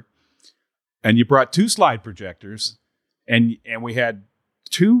bless your heart, and you brought 2 slide projectors, and we had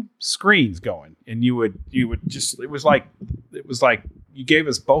 2 screens going, and you would just it was like you gave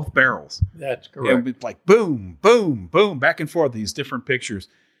us both barrels. That's correct. It was like boom, boom, boom, back and forth, these different pictures,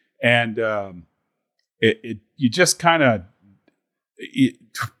 and you just kind of,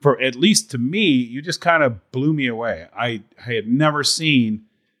 for at least to me, you just kind of blew me away. I had never seen.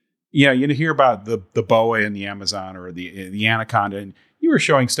 Yeah, you hear about the boa in the Amazon or the anaconda, and you were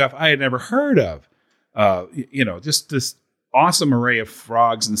showing stuff I had never heard of. Just this awesome array of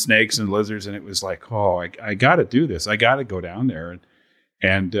frogs and snakes and lizards, and it was like, oh, I got to do this. I got to go down there,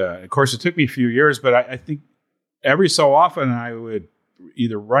 and of course, it took me a few years, but I think every so often I would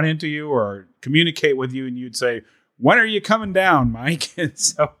either run into you or communicate with you, and you'd say, "When are you coming down, Mike?" And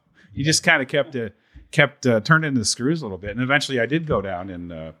so you just kind of kept turning the screws a little bit, and eventually I did go down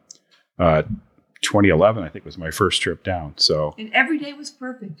in 2011, I think, was my first trip down. So, and every day was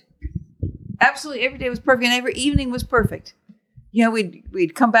perfect. Absolutely, every day was perfect, and every evening was perfect.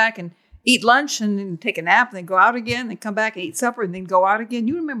 We'd come back and eat lunch, and then take a nap, and then go out again, then come back and eat supper, and then go out again.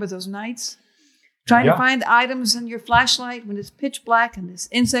 You remember those nights? Trying to find items in your flashlight when it's pitch black and the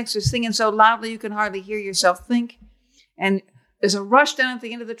insects are singing so loudly you can hardly hear yourself think. And there's a rush down at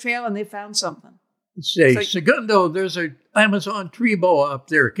the end of the trail, and they found something. Say, Segundo, there's an Amazon tree boa up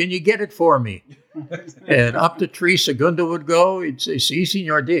there. Can you get it for me? And up the tree, Segundo would go. He'd say, "Si,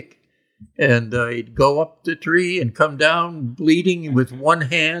 Senor Dick." And he'd go up the tree and come down bleeding with one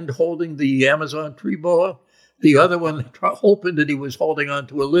hand holding the Amazon tree boa, the other one hoping that he was holding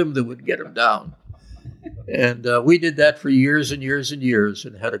onto a limb that would get him down. And we did that for years and years and years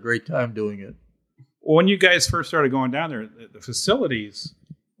and had a great time doing it. Well, when you guys first started going down there, the facilities...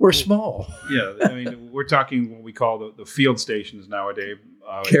 We're small. Yeah, I mean, we're talking what we call the field stations nowadays.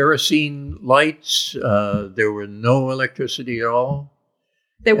 Kerosene lights. There were no electricity at all.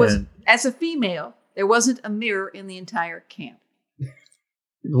 There was, as a female, there wasn't a mirror in the entire camp.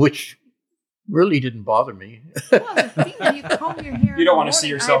 Which really didn't bother me. Well, as a female, you comb your hair. You don't want to see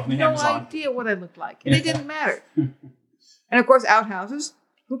yourself in the Amazon. I had no idea what I looked like, and it didn't matter. And of course, outhouses.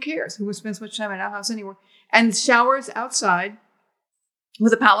 Who cares? Who would spend so much time in an outhouse anywhere? And showers outside,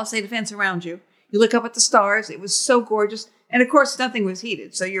 with a palisade fence around you. You look up at the stars. It was so gorgeous. And of course, nothing was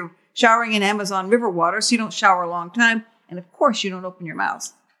heated. So you're showering in Amazon River water, so you don't shower a long time. And of course, you don't open your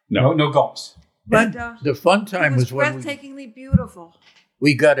mouth. No gulps. But the fun time was when breathtakingly beautiful.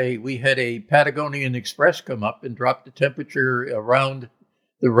 we had a Patagonian Express come up and drop the temperature around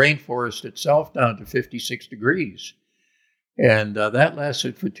the rainforest itself down to 56 degrees. And that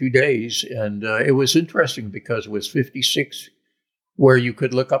lasted for 2 days. And it was interesting because it was 56 where you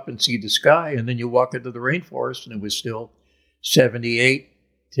could look up and see the sky, and then you walk into the rainforest, and it was still 78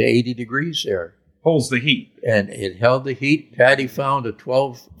 to 80 degrees there. Holds the heat. And it held the heat. Patty found a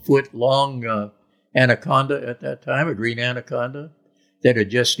 12-foot-long anaconda at that time, a green anaconda, that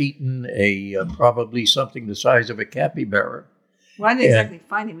had just eaten probably something the size of a capybara. Well, I didn't exactly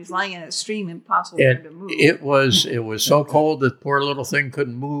find him. He was lying in a stream, impossible for him to move. It was so cold that the poor little thing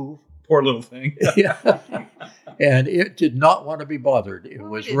couldn't move. Poor little thing. Yeah. And it did not want to be bothered. It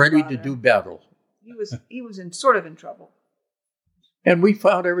was ready to do battle. He was sort of in trouble. And we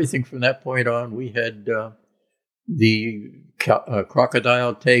found everything from that point on. We had the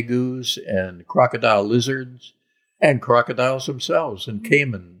crocodile tegus and crocodile lizards And crocodiles themselves and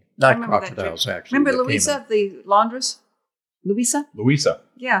caiman. Not remember that crocodiles, trip. actually. Remember but Louisa, the laundress? Louisa? Louisa.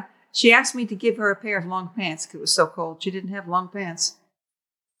 Yeah. She asked me to give her a pair of long pants because it was so cold. She didn't have long pants.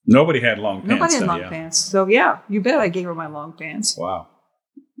 Nobody had long pants. Nobody had then, long yeah. pants. So, yeah, you bet I gave her my long pants. Wow.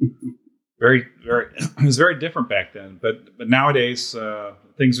 Very, very. It was very different back then, but nowadays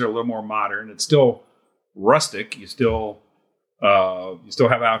things are a little more modern. It's still rustic. You still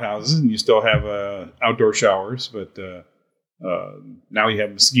have outhouses and you still have outdoor showers, but now you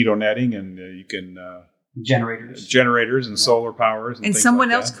have mosquito netting and you can generators and solar powers and things someone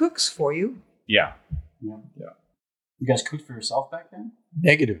like else that. cooks for you. Yeah. You guys cooked for yourself back then?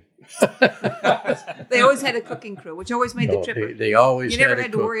 Negative. They always had a cooking crew, which always made the trip. They always you never had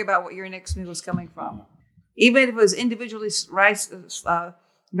had a to worry about what your next meal was coming from. Even if it was individually wrapped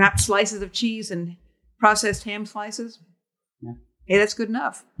slices of cheese and processed ham slices. Yeah. Hey, that's good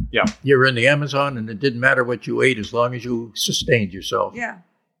enough. Yeah. You were in the Amazon, and it didn't matter what you ate as long as you sustained yourself. Yeah.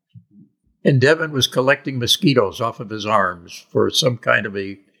 And Devin was collecting mosquitoes off of his arms for some kind of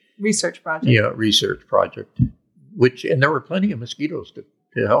a Research project. research project. And there were plenty of mosquitoes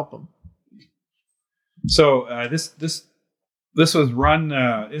to help him. So this was run.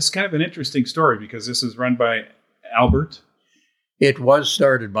 It's kind of an interesting story because this is run by Albert. It was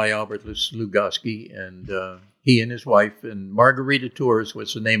started by Albert Lugoski, and he and his wife, and Margarita Tours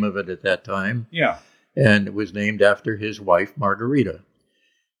was the name of it at that time. Yeah. And it was named after his wife, Margarita.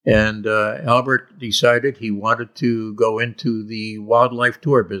 And Albert decided he wanted to go into the wildlife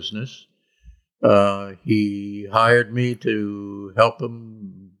tour business. He hired me to help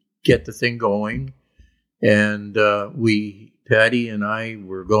him get the thing going. And Patty and I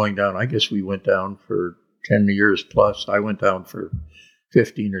were going down. I guess we went down for 10 years plus. I went down for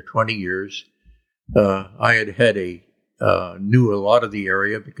 15 or 20 years. I knew a lot of the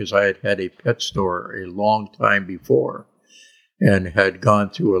area because I had a pet store a long time before and had gone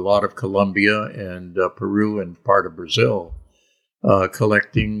through a lot of Colombia and Peru and part of Brazil,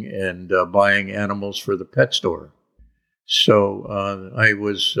 collecting and buying animals for the pet store. So I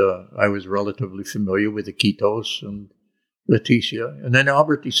was relatively familiar with Iquitos and Leticia. And then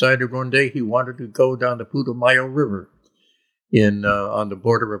Albert decided one day he wanted to go down the Putumayo River on the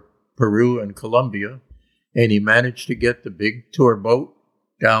border of Peru and Colombia. And he managed to get the big tour boat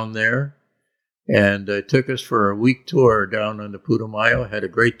down there. And took us for a week tour down on the Putumayo. Had a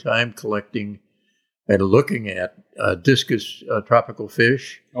great time collecting and looking at discus tropical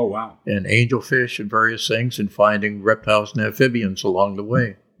fish. Oh, wow. And angelfish and various things, and finding reptiles and amphibians along the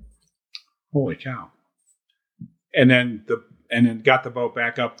way. Holy cow. And then got the boat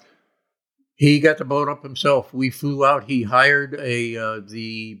back up. He got the boat up himself. We flew out. He hired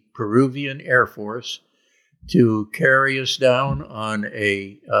the Peruvian Air Force to carry us down on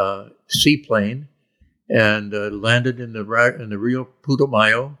a seaplane and landed in the Rio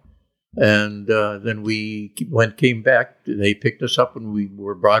Putumayo. And then we came back. They picked us up and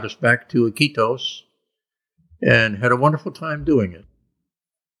brought us back to Iquitos and had a wonderful time doing it.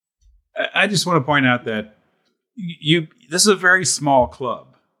 I just want to point out that this is a very small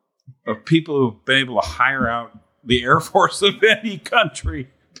club of people who've been able to hire out the Air Force of any country,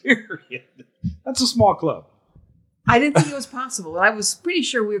 period. That's a small club. I didn't think it was possible. I was pretty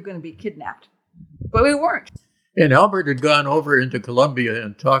sure we were going to be kidnapped, but we weren't. And Albert had gone over into Colombia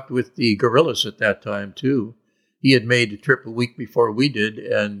and talked with the guerrillas at that time, too. He had made a trip a week before we did,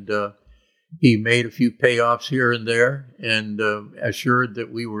 and he made a few payoffs here and there and assured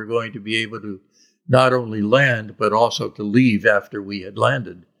that we were going to be able to not only land, but also to leave after we had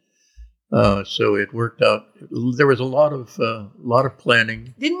landed. So it worked out. There was a lot of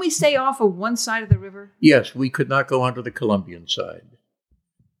planning. Didn't we stay off of one side of the river? Yes, we could not go onto the Colombian side.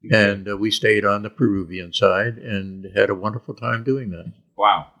 And we stayed on the Peruvian side and had a wonderful time doing that.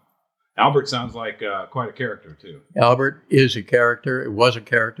 Wow. Albert sounds like quite a character, too. Albert is a character, was a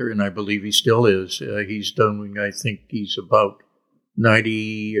character, and I believe he still is. He's doing, I think he's about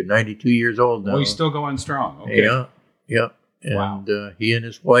 90 or 92 years old now. Oh, he's still going strong. Okay. Yeah. And Wow. He and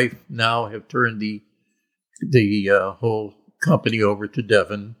his wife now have turned the whole company over to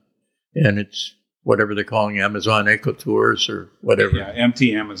Devon, and it's whatever they're calling Amazon Eco Tours or whatever. Yeah,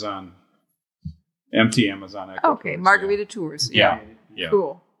 MT Amazon Echo Okay, Tours, Margarita Tours. Yeah.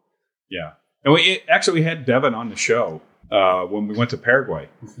 Cool. Yeah. And we had Devin on the show when we went to Paraguay.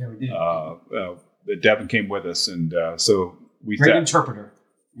 Yeah, we did. Devin came with us, and so we Great interpreter.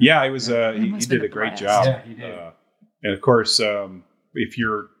 Yeah, he was. He must did have a been a great blast. job. Yeah, he did. And of course, if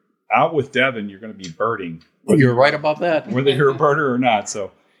you're out with Devin, you're going to be birding. You're right about that. Whether you're a birder or not.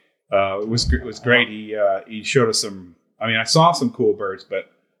 So it was great. He showed us some. I mean, I saw some cool birds, but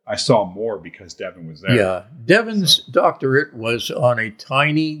I saw more because Devin was there. Yeah. Devin's doctorate was on a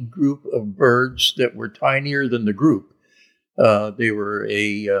tiny group of birds that were tinier than the group. They were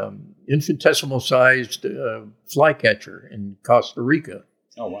a infinitesimal-sized flycatcher in Costa Rica.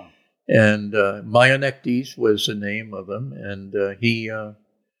 Oh, wow. And Myonectes was the name of him. And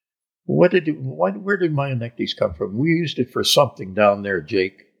where did Myonectes come from? We used it for something down there,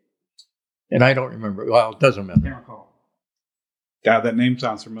 Jake. And I don't remember. Well, it doesn't matter. Can't recall. God, that name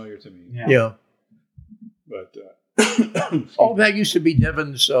sounds familiar to me. Yeah. But Oh, that used to be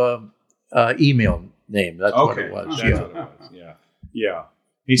Devin's email name. That's what it was. That's Yeah. what it was. Yeah, yeah.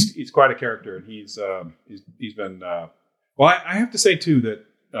 He's quite a character, and he's been. Well, I have to say too that,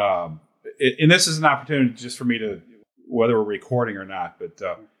 and this is an opportunity just for me to, whether we're recording or not, but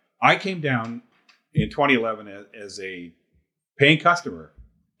I came down in 2011 as a paying customer,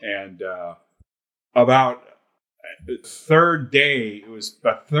 and about third day, it was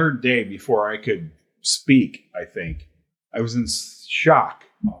the third day before I could speak. I think I was in shock.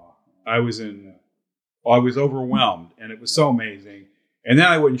 I was overwhelmed, and it was so amazing. And then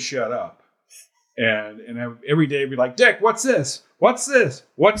I wouldn't shut up, and every day I'd be like, Dick, what's this? What's this?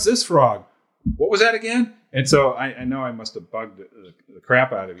 What's this frog? What was that again? And so I know I must have bugged the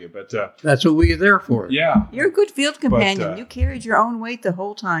crap out of you, but That's what we're there for. yeah. You're a good field companion. But, You carried your own weight the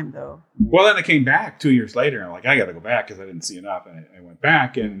whole time, though. Well, then I came back 2 years later, and I'm like, I got to go back because I didn't see enough, and I went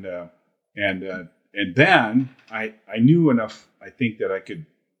back, and then I knew enough. I think that I could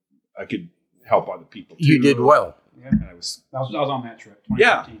help other people too. You did well. Yeah. And I was I was on that trip.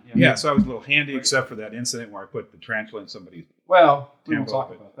 yeah, 2015. yeah. So I was a little handy, except for that incident where I put the tarantula in somebody's. Well, we won't Tampa, talk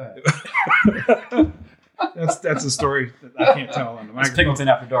but- about that. That's a story that I can't tell on the It's microphone. Pingleton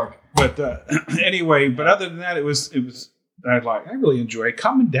After Dark. But anyway, but other than that, it was. I really enjoy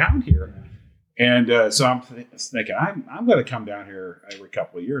coming down here, and so I'm thinking I'm going to come down here every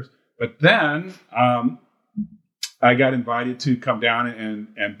couple of years. But then I got invited to come down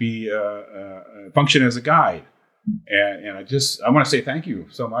and be function as a guide, and I want to say thank you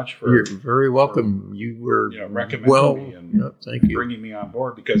so much for You're very welcome. You were recommending me and thank you. bringing me on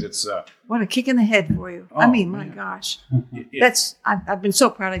board because it's What a kick in the head for you. Oh, I mean, my man. gosh. it- I've been so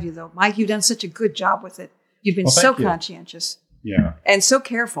proud of you, though. Mike, you've done such a good job with it. You've been Well, so thank you. conscientious yeah. and so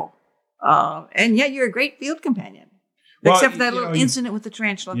careful. And yet you're a great field companion. Well, Except for that you little know, incident with the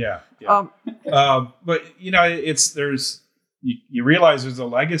tarantula. Yeah. But you realize there's a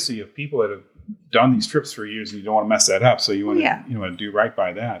legacy of people that have done these trips for years, and you don't want to mess that up. So you want to do right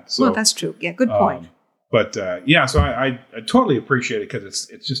by that. So Well, that's true. Yeah, good point. But so I totally appreciate it because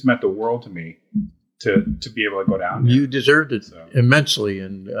it's just meant the world to me to be able to go down there. You deserved it So. immensely,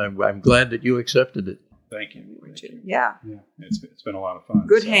 and I'm glad that you accepted it. Thank you. Thank you. Yeah. It's been a lot of fun.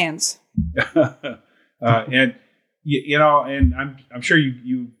 Good so. hands. And and I'm sure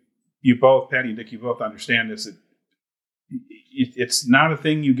you both, Patty and Dick, you both understand this. It's not a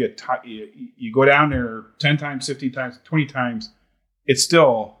thing you get. You go down there 10 times, 15 times, 20 times. There's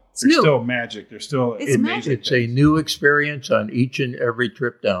still magic. There's still It's amazing magic. It's a new experience on each and every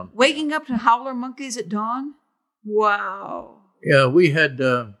trip down. Waking up to howler monkeys at dawn? Wow. Yeah, we had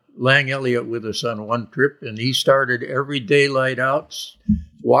Lang Elliott with us on one trip, and he started every daylight out,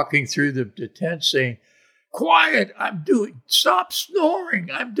 walking through the tent saying, "Quiet, stop snoring,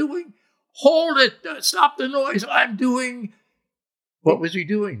 hold it, stop the noise, I'm doing," what was he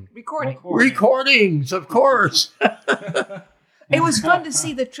doing? Recording. Recordings, of course. It was fun to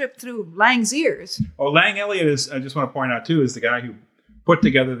see the trip through Lang's ears. Oh, Lang Elliott is. I just want to point out too is the guy who put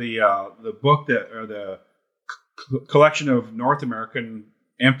together the book the collection of North American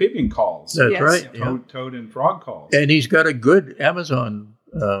amphibian calls. That's Yes. right. Yeah. Toad and frog calls. And he's got a good Amazon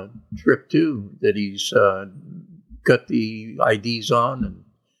trip too that he's got the IDs on, and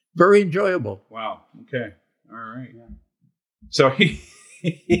very enjoyable. Wow. Okay. All right. So he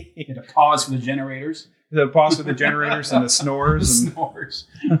Get a pause for the generators. the pause for the generators and the snores. And, Snores.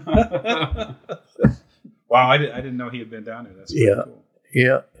 wow, I didn't know he had been down there. That's pretty Yeah. cool.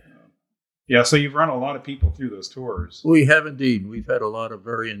 Yeah, Yeah. So you've run a lot of people through those tours. we have indeed. We've had a lot of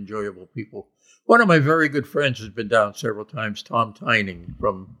very enjoyable people. One of my very good friends has been down several times, Tom Tyning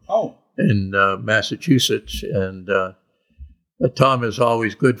from Oh. in Massachusetts, and Tom is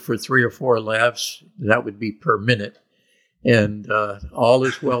always good for 3 or 4 laughs. That would be per minute, and all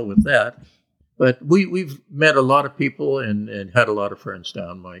is well with that. But we've met a lot of people and had a lot of friends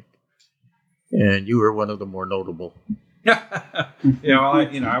down, Mike. And you were one of the more notable. Yeah,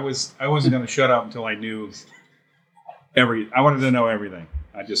 well, I wasn't going to shut up until I knew I wanted to know everything.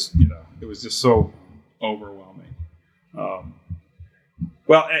 I just, it was just so overwhelming.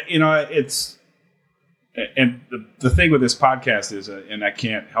 Well, it's And the thing with this podcast is, and I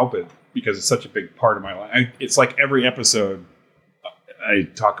can't help it because it's such a big part of my life. It's like every episode I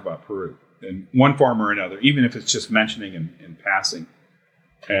talk about Peru in one form or another, even if it's just mentioning in passing.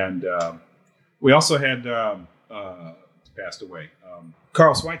 And we also had passed away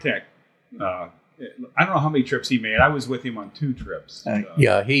Carl Switek. I don't know how many trips he made. I was with him on 2 trips.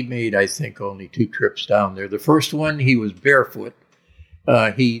 Yeah, he made, I think, only 2 trips down there. The first one, he was barefoot.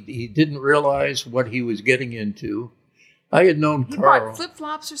 He didn't realize what he was getting into. I had known He Carl. bought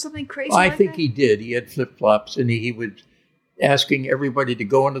flip-flops or something crazy I like think that? he did. He had flip-flops, and he was asking everybody to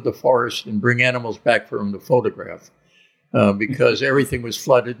go into the forest and bring animals back for him to photograph because everything was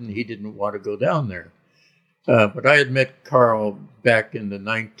flooded and he didn't want to go down there. But I had met Carl back in the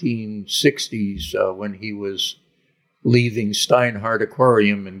 1960s when he was leaving Steinhardt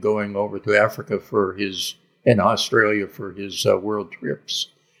Aquarium and going over to Africa and Australia for his world trips.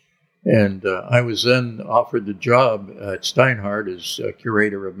 And I was then offered the job at Steinhardt as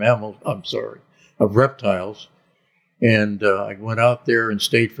curator of reptiles. And I went out there and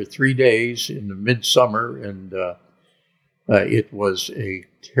stayed for 3 days in the midsummer, and it was a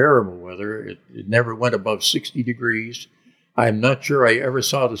terrible weather. It never went above 60 degrees. I'm not sure I ever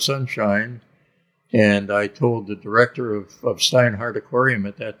saw the sunshine. And I told the director of Steinhardt Aquarium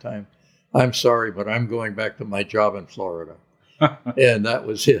at that time, I'm sorry, but I'm going back to my job in Florida. And that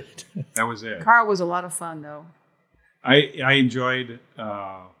was it. That was it. Carl was a lot of fun, though. I enjoyed...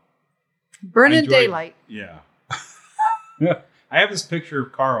 Burning daylight. Yeah. I have this picture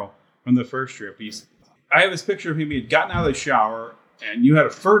of Carl from the first trip. I have this picture of him. He had gotten out of the shower, and you had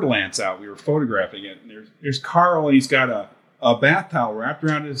a fer-de-lance out. We were photographing it. And there's Carl, and he's got a bath towel wrapped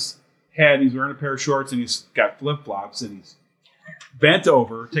around his head. He's wearing a pair of shorts, and he's got flip-flops, and he's bent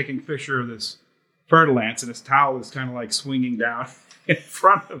over, taking a picture of this fer-de-lance, and his towel is kind of like swinging down in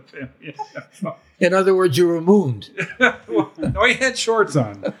front of him. You know? In other words, you were mooned. Well, no, he had shorts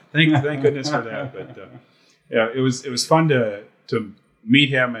on. Thank goodness for that. But yeah, it was fun to meet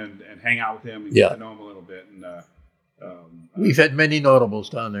him and hang out with him and get to know him a little bit. And we've had many notables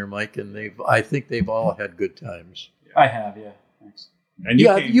down there, Mike, and I think they've all had good times. I have, yeah. Thanks. And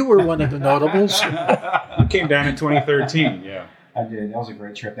you were one of the notables. You came down in 2013, yeah. I did. That was a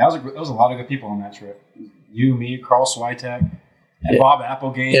great trip. There was a lot of good people on that trip. You, me, Carl Switek, and Bob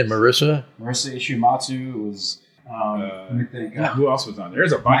Applegate. And Marissa Ishimatsu was... let me think. Who else was on there?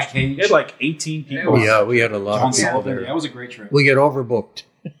 There's a bunch. Mike Cage. They had like 18 people. Yeah, we had a lot John of people Sullivan. there. That was a great trip. We get overbooked.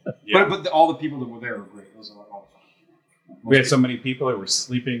 Yeah. But all the people that were there were great. It was a lot of fun. We had so many people that were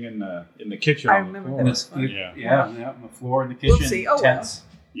sleeping in the kitchen. I on the remember floor. that. Yeah, on the floor in the kitchen. Whoopsie. Oh, well. Tents.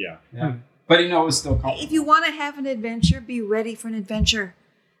 Yeah. But it was still comfortable. If you want to have an adventure, be ready for an adventure.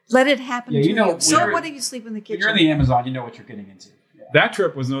 Let it happen Yeah, to you know, you. So when what if you sleep in the When kitchen? you're in the Amazon, you know what you're getting into. Yeah. That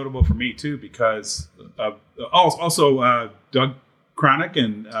trip was notable for me too because also Doug Cronick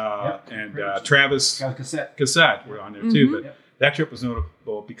and Travis Got a cassette. Cassette were on there too. Mhm. But Yep. that trip was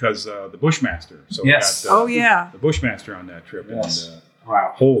notable because the Bushmaster. So Yes. we got, Oh, yeah. the Bushmaster on that trip. Yes. And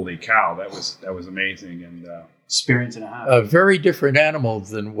Wow. holy cow, that was amazing. And Experience and a half. A very different animal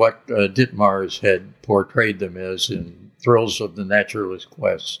than what Ditmars had portrayed them as in Thrills of the Naturalist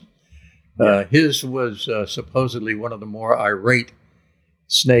Quest. His was supposedly one of the more irate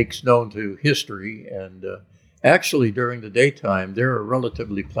snakes known to history, and actually during the daytime, they're a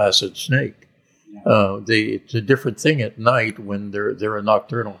relatively placid snake. It's a different thing at night when they're a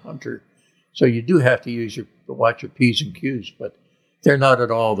nocturnal hunter. So you do have to watch your P's and Q's, but they're not at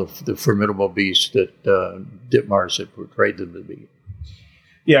all the formidable beasts that Ditmars had portrayed them to be.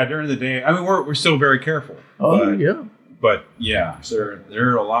 yeah, during the day, I mean, we're still very careful. Oh, yeah. But yeah,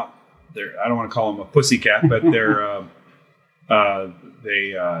 they're a lot. I don't want to call them a pussycat, but they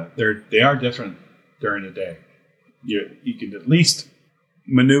are different during the day. You can at least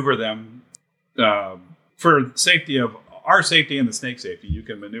maneuver them for safety of our safety and the snake safety. You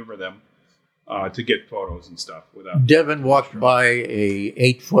can maneuver them to get photos and stuff without. Devin walked by a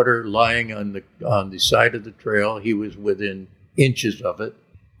 8-footer lying on the side of the trail. He was within inches of it,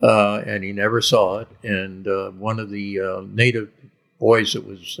 and he never saw it. And one of the native boys that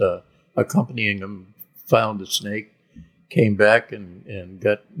was accompanying him found the snake, came back and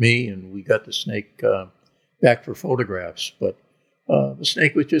got me, and we got the snake back for photographs. But the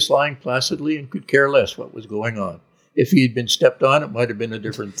snake was just lying placidly and could care less what was going on. If he had been stepped on, it might have been a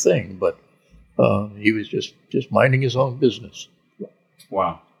different thing, but he was just minding his own business.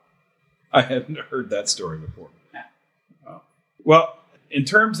 Wow, I hadn't heard that story before. Well, in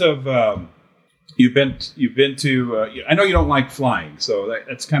terms of you've been to. I know you don't like flying, so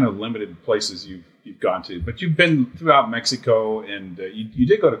that's kind of limited places you've gone to. But you've been throughout Mexico, and you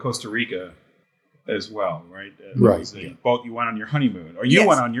did go to Costa Rica as well, right? Right. So both you went on your honeymoon, or you Yes.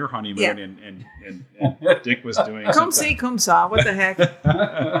 went on your honeymoon, Yeah. and Dick was doing Come something. see, come saw. What the heck?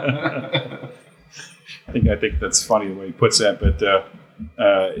 I think that's funny the way he puts that. But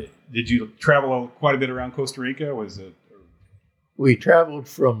did you travel quite a bit around Costa Rica? Was it? We traveled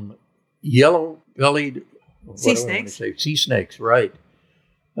from yellow-bellied Sea snakes. Sea snakes, right?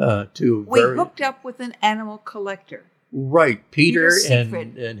 To We very, hooked up with an animal collector right, Peter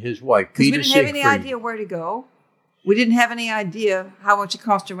Siegfried. and his wife, because we Peter didn't have any Siegfried. idea where to go. We didn't have any idea how much it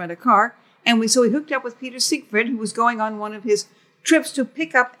cost to rent a car, and we hooked up with Peter Siegfried, who was going on one of his trips to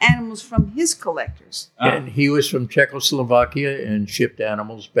pick up animals from his collectors. And he was from Czechoslovakia and shipped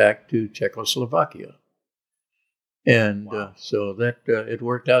animals back to Czechoslovakia. And so that it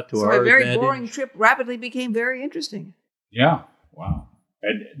worked out to So our a very advantage. boring trip rapidly became very interesting. Yeah. Wow.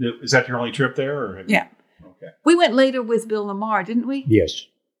 And is that your only trip there? Or have you- Yeah. Okay. We went later with Bill Lamar, didn't we? Yes.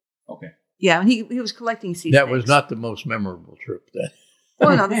 Okay. Yeah, and he was collecting sea That snakes. was not the most memorable trip then.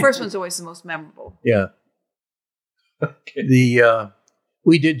 Well, no, the first one's always the most memorable. Yeah. Okay.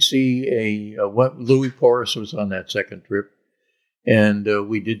 We did see what Louis Porras was on that second trip, and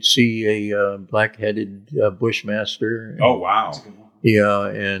we did see a black-headed bushmaster. Oh wow. Yeah,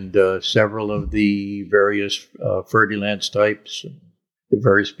 and several of the various Ferdinand types, the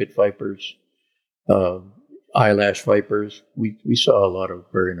various pit vipers, eyelash vipers. We saw a lot of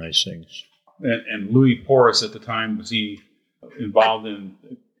very nice things. And Louis Porras at the time, was he involved in?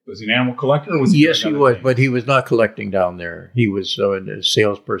 Was he an animal collector? Or was he Yes, he doing other was, things? but he was not collecting down there. He was a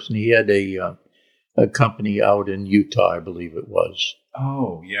salesperson. He had a company out in Utah, I believe it was.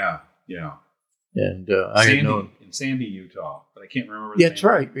 Oh yeah, yeah. And I had known. In Sandy, Utah, but I can't remember. The That's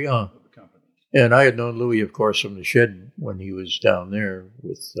name right, yeah. Of the company. And I had known Louis, of course, from the shed when he was down there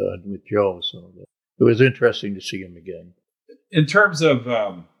with Joe. So it was interesting to see him again. In terms of,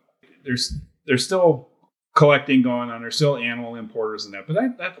 there's still collecting going on. There's still animal importers and that, but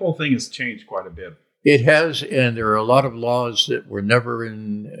that whole thing has changed quite a bit. It has, and there are a lot of laws that were never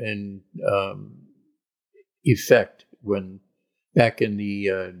in effect back in the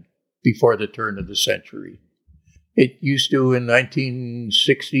before the turn of the century. It used to, in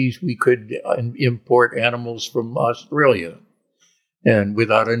 1960s, we could import animals from Australia, and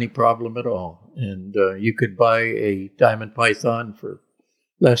without any problem at all. And you could buy a diamond python for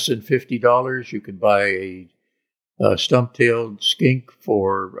less than $50. You could buy a stump-tailed skink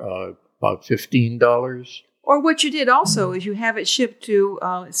for about $15. Or what you did also is you have it shipped to,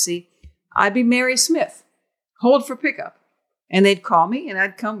 I'd be Mary Smith, hold for pickup. And they'd call me, and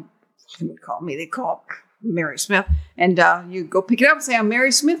I'd come. They would call me. They'd call Mary Smith. And you go pick it up and say, I'm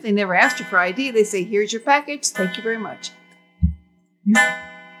Mary Smith. They never asked you for ID. They say, here's your package. Thank you very much.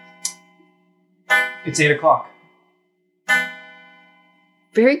 It's 8 o'clock.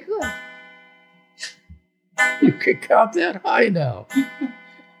 Very good. You can count that high now.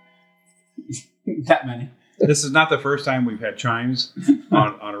 That many. This is not the first time we've had chimes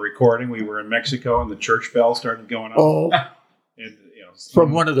on a recording. We were in Mexico and the church bell started going off. Oh, And,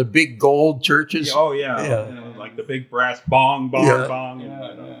 from one of the big gold churches. Oh yeah, Yeah. like the big brass bong, bong, Yeah. bong.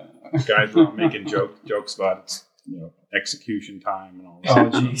 And, guys were all making jokes about it's execution time and all that. Oh,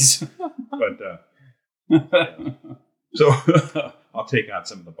 jeez. But so I'll take out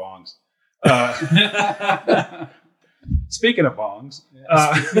some of the bongs. Speaking of bongs,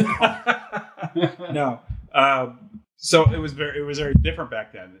 no. So it was very different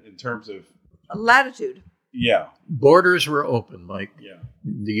back then in terms of Latitude. yeah. Borders were open, Mike. Yeah.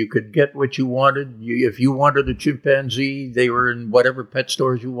 You could get what you wanted. If you wanted a chimpanzee, they were in whatever pet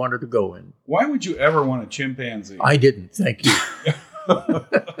stores you wanted to go in. Why would you ever want a chimpanzee? I didn't, thank you.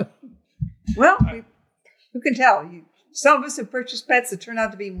 Well, who can tell? Some of us have purchased pets that turn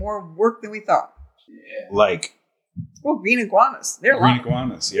out to be more work than we thought. Like Well, green iguanas. They're a green lot.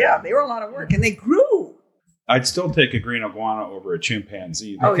 iguanas. Yeah, they were a lot of work, and they grew. I'd still take a green iguana over a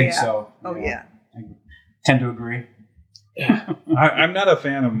chimpanzee. Oh, I think yeah. so. Oh, yeah. I tend to agree. I'm not a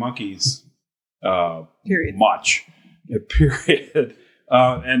fan of monkeys. Period. Much. Period.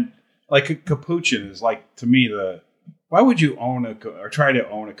 And like a capuchin is like, to me, why would you own or try to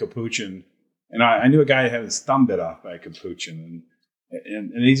own a capuchin? And I knew a guy that had his thumb bit off by a capuchin,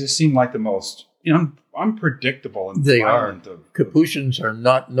 and they just seemed like the most unpredictable and They violent are. of Capuchins are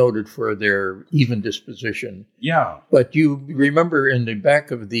not noted for their even disposition. yeah. But you remember in the back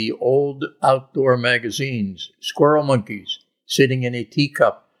of the old outdoor magazines, squirrel monkeys sitting in a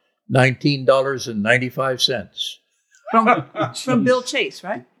teacup, $19.95. From Bill Chase,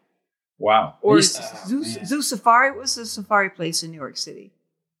 right? Wow. Or Yes. Zoo Safari. What was the safari place in New York City?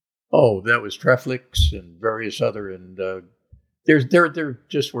 Oh, that was Treflix and various other, and There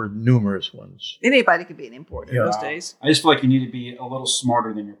just were numerous ones. Anybody could be an importer Yeah. those days. I just feel like you need to be a little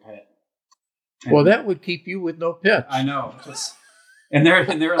smarter than your pet. And Well, that would keep you with no pets. I know. And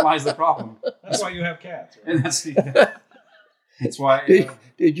therein lies the problem. That's why you have cats. Right? And that's why.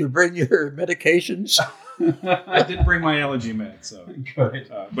 Did you bring your medications? I did bring my allergy meds, so. Good.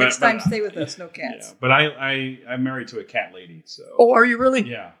 But, Next time, but- stay with us. No cats. Yeah, but I'm married to a cat lady, so. Oh, are you really?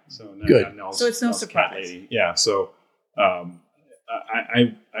 Yeah. So Good. Nell's, So it's no Nell's surprise. Cat lady. Yeah. So, I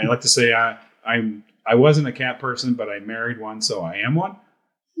like to say I wasn't a cat person, but I married one, so I am one.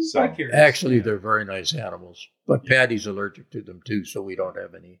 So Accurate. Actually, they're very nice animals, but Patty's allergic to them too, so we don't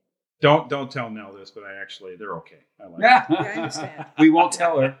have any. don't tell Nell this, but they're okay. I like. Yeah. Yeah, I understand. We won't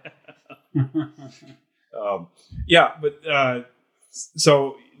tell her. But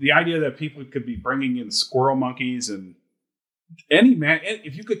so the idea that people could be bringing in squirrel monkeys and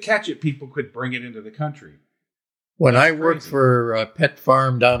if you could catch it, people could bring it into the country. When That's I worked crazy. for a pet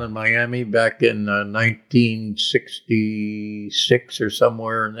farm down in Miami back in 1966 or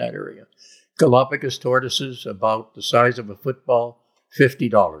somewhere in that area, Galapagos tortoises about the size of a football,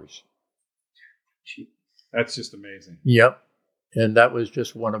 $50. That's just amazing. Yep. And that was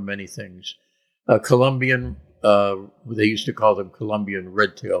just one of many things. Colombian, they used to call them Colombian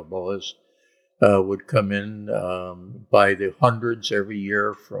red-tailed boas, would come in by the hundreds every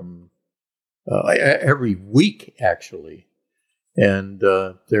year from every week, actually. And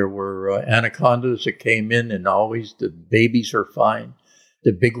there were anacondas that came in, and always the babies are fine.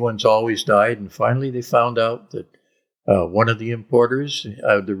 The big ones always died. And finally they found out that one of the importers,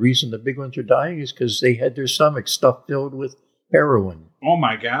 the reason the big ones are dying is because they had their stomachs stuffed filled with heroin. Oh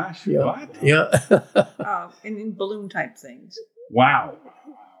my gosh! Yeah. What? Yeah. And in balloon type things. Wow.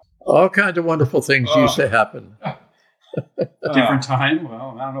 All kinds of wonderful things used to happen. Different time.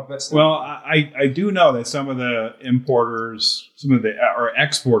 Well, I don't know if that's. Well, I do know that some of the importers, or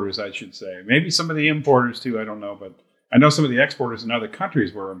exporters, I should say, maybe some of the importers too. I don't know, but I know some of the exporters in other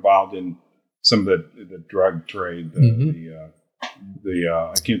countries were involved in some of the drug trade. I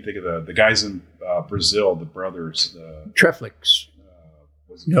can't think of the guys in Brazil, the brothers. Treflix.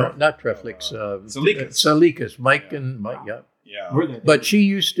 Was it No, Tref- not Treflix. Salikas. Salikas. Mike and Mike, yeah. Yeah. Were they? But she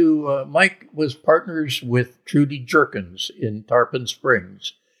used to, Mike was partners with Trudy Jerkins in Tarpon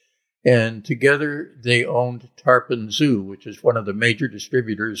Springs. And together they owned Tarpon Zoo, which is one of the major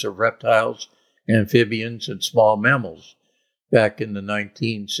distributors of reptiles, amphibians, and small mammals back in the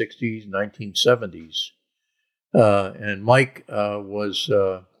 1960s, 1970s. And Mike was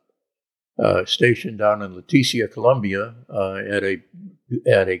stationed down in Leticia, Colombia, at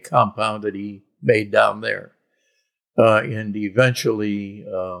a compound that he made down there. And eventually,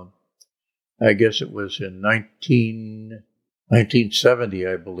 I guess it was in 1970,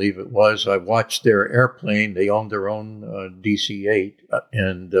 I believe it was, I watched their airplane. They owned their own DC-8,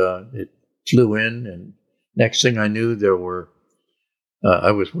 and it flew in. And next thing I knew,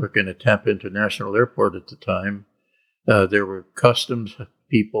 I was working at Tampa International Airport at the time. There were customs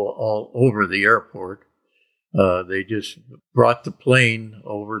people all over the airport. They just brought the plane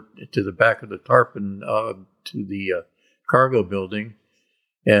over to the back of the Tarpon, to the cargo building,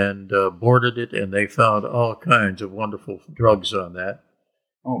 and boarded it, and they found all kinds of wonderful drugs on that.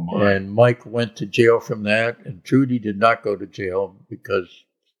 Oh my. And Mike went to jail from that, and Trudy did not go to jail because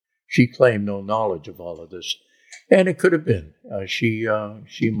she claimed no knowledge of all of this. And it could have been. She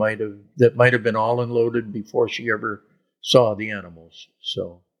might have been all unloaded before she ever saw the animals.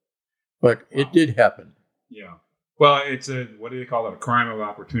 So, but it did happen. Yeah. Well, it's what do they call it? A crime of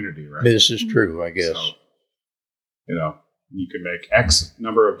opportunity, right? This is true, I guess. So, you can make X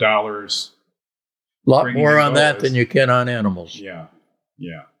number of dollars. A lot bringing more in on that boas. than you can on animals. Yeah.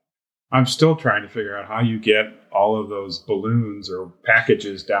 Yeah. I'm still trying to figure out how you get all of those balloons or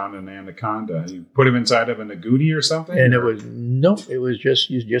packages down in Anaconda. You put them inside of an agouti or something? And or? it was just,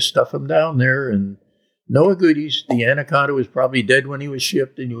 you just stuff them down there, and no agoutis. The anaconda was probably dead when he was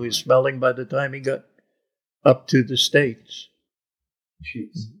shipped, and he was smelling by the time he got up to the States.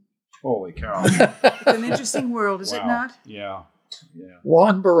 Jeez. Holy cow. It's an interesting world, is it Wow. not? Yeah. Yeah.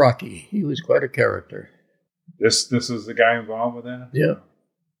 Juan Baraki, he was quite a character. This is the guy involved with that? Yeah.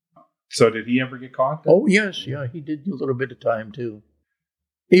 So did he ever get caught? Oh, yes, yeah, he did a little bit of time, too.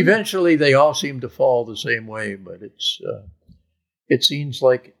 Eventually, they all seem to fall the same way, but it seems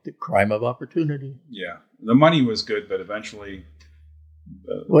like the crime of opportunity. Yeah. The money was good, but eventually...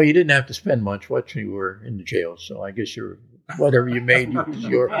 Well, you didn't have to spend much once you were in the jail, so I guess whatever you made was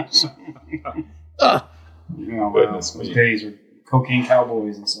yours. Wow, Goodness those me. days were cocaine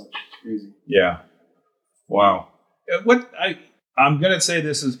cowboys and such. It's crazy. Yeah. Wow. I'm going to say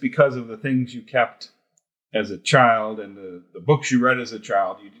this is because of the things you kept as a child and the books you read as a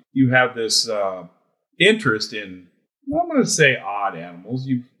child, you have this interest in, I'm going to say odd animals.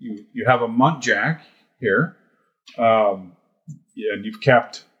 You have a muntjac here, and you've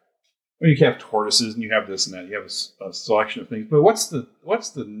kept tortoises, and you have this and that. You have a selection of things. But what's the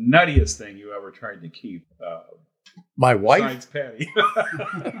nuttiest thing you ever tried to keep? My wife? Besides Patty.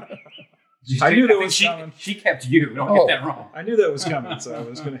 I knew that was coming. She kept you. Don't get that wrong. I knew that was coming, so I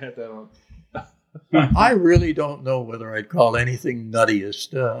was going to hit that on. I really don't know whether I'd call anything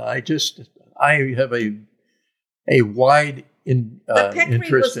nuttiest. I have a wide the peccary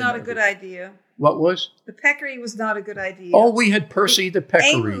interest was not a good idea. What was? The peccary was not a good idea. Oh, we had Percy the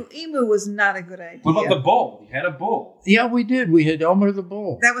peccary. Emu was not a good idea. What about the bull? You had a bull. Yeah, we did. We had Elmer the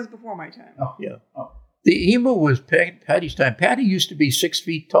bull. That was before my time. Oh, yeah. Oh. The emu was Patty's time. Patty used to be 6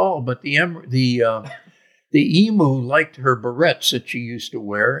 feet tall, but the emu liked her barrettes that she used to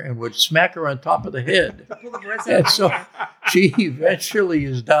wear and would smack her on top of the head. Pull the barrettes out And of so my hair. she eventually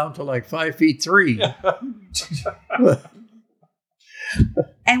is down to like 5'3".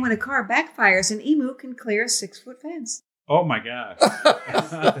 And when a car backfires, an emu can clear a 6-foot fence. Oh my gosh.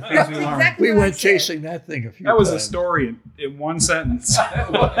 That's exactly We what I went said. chasing that thing a few That was times. a story in one sentence.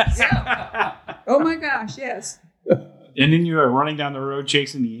 Oh my gosh, yes. And then you were running down the road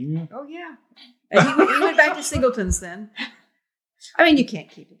chasing the emu? Oh yeah. And he went back to Singleton's then. I mean, you can't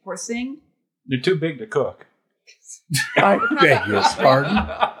keep the poor thing. They're too big to cook. I beg your pardon.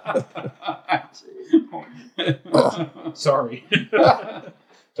 Sorry.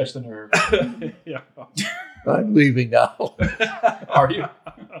 Touch the nerve. Yeah. I'm leaving now. Are you?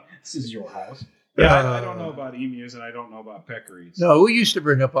 This is your house. Yeah, I don't know about emus and I don't know about peccaries. No, we used to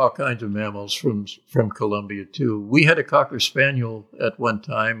bring up all kinds of mammals from Colombia, too. We had a Cocker Spaniel at one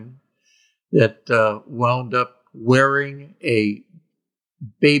time that wound up wearing a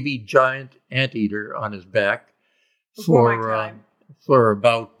baby giant anteater on his back Before my time. for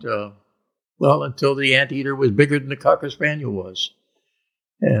about, until the anteater was bigger than the Cocker Spaniel was.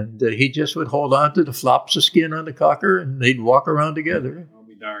 And he just would hold on to the flops of skin on the cocker, and they'd walk around together. I'll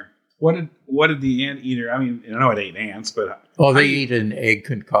be darned. What did the anteater? I mean, I know it ate ants, but Oh, they eat an egg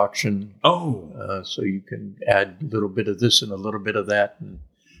concoction. oh, So you can add a little bit of this and a little bit of that and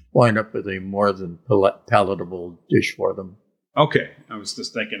wind up with a more than palatable dish for them. okay. I was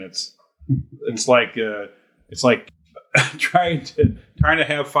just thinking it's like trying to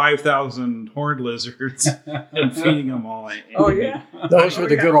have 5,000 horned lizards and feeding them all. Oh yeah. Those were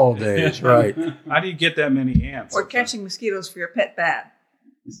the good old days, right? How do you get that many ants? Or catching mosquitoes for your pet bat.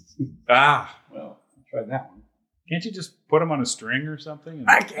 Ah, Well, try that one. can't you just put them on a string or something and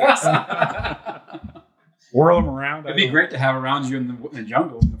I guess. whirl them around? It'd be great to have around you in the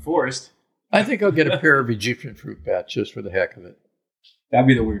jungle, in the forest. I think I'll get a pair of Egyptian fruit bats just for the heck of it. That'd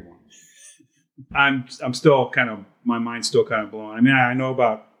be the weird one. I'm still my mind's still kind of blown. I mean, I know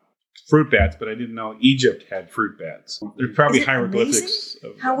about fruit bats, but I didn't know Egypt had fruit bats. There's probably Is it hieroglyphics. amazing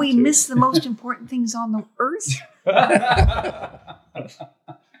Of how them, we too. miss the most important things on the earth?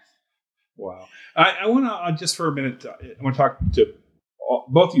 Wow. I want to just for a minute. I want to talk to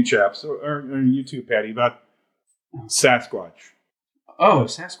both you chaps, or you too, Patty, about Sasquatch, Oh,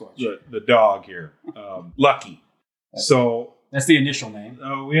 Sasquatch. the dog here, Lucky. So That's the initial name.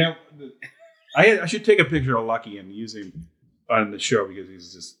 we have. I should take a picture of Lucky and use him on the show because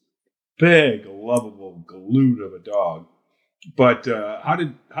he's this big, lovable galoot of a dog. But how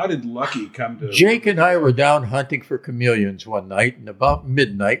did Lucky come to? Jake and I were down hunting for chameleons one night, and about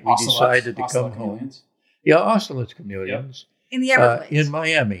midnight we Ocelots. decided to Ocelot come home. chameleons. Yeah, ocelot chameleons In the Everglades. in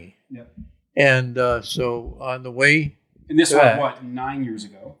Miami. Yep. And so on the way, And this Right. was, 9 years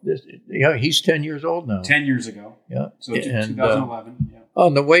ago? he's 10 years old now. 10 years ago. Yeah. So And, 2011. Yeah.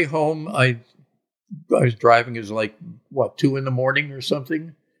 on the way home, I was driving. It was like, 2 in the morning or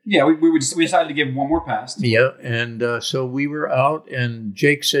something? Yeah, we decided to give one more pass. Yeah. And so we were out, and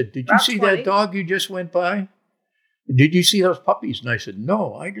Jake said, "Did you About see 20. that dog you just went by? Did you see those puppies?" And I said,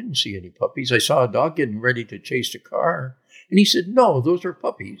 "No, I didn't see any puppies. I saw a dog getting ready to chase a car." And he said, "No, those are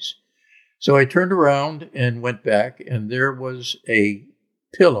puppies." So I turned around and went back, and there was a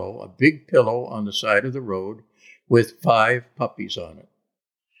big pillow on the side of the road with 5 puppies on it.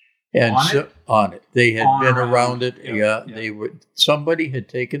 And on it. They had been around it. Yeah. They were. Somebody had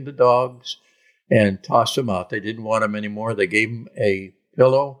taken the dogs and tossed them out. They didn't want them anymore. They gave them a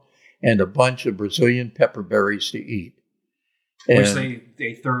pillow and a bunch of Brazilian pepper berries to eat. Which And-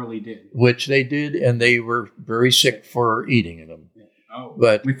 they thoroughly did. which they did, and they were very sick for eating them. Oh,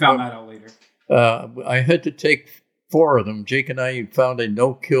 But We found that out later. I had to take 4 of them. Jake and I found a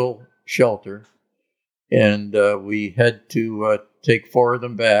no-kill shelter, And we had to take 4 of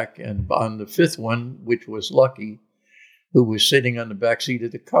them back. And on the 5th one, which was Lucky, who was sitting on the back seat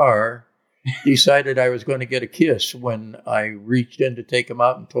of the car, decided I was going to get a kiss when I reached in to take him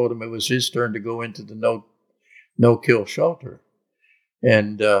out and told him it was his turn to go into the no-kill shelter.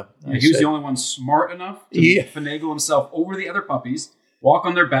 And he was the only one smart enough to finagle himself over the other puppies, walk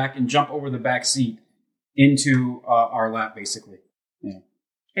on their back, and jump over the back seat into our lap, basically. Yeah.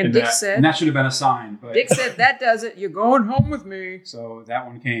 And Dick said... And that should have been a sign. But Dick said, that does it. You're going home with me. So that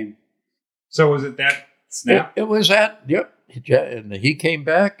one came. So was it that snap? It was that, yep. And he came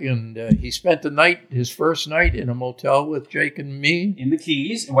back, and he spent the night, his first night, in a motel with Jake and me. In the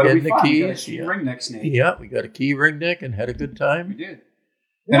Keys. And what did we find? Keys, We got a key ringneck snake. Yeah, we got a key ringneck and had a good time. We did.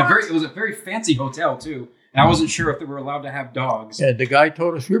 And it was a very fancy hotel, too. And I wasn't sure if they were allowed to have dogs. And the guy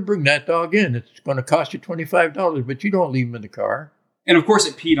told us, "You'll bring that dog in. It's going to cost you $25, but you don't leave him in the car." And, of course,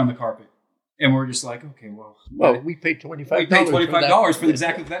 it peed on the carpet. And we're just like, okay, well. We paid $25. We paid $25 for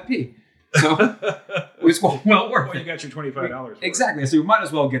exactly that pee. So it was well worth it. You got your $25 Exactly. So we might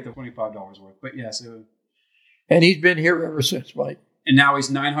as well get the $25 worth. But yeah, so. And he's been here ever since, Mike. And now he's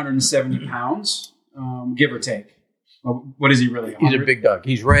 970 pounds, give or take. Well, what is he really? 100? He's a big dog.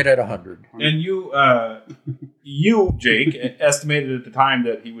 He's right at 100. And you, Jake, estimated at the time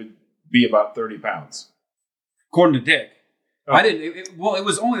that he would be about 30 pounds. According to Dick. Oh. I didn't. It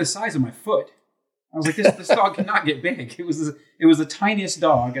was only the size of my foot. I was like, this dog cannot get big. It was the tiniest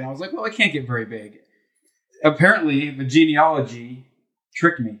dog, and I was like, well, it can't get very big. Apparently, the genealogy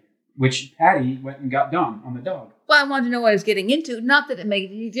tricked me, which Patty went and got done on the dog. Well, I wanted to know what I was getting into. Not that it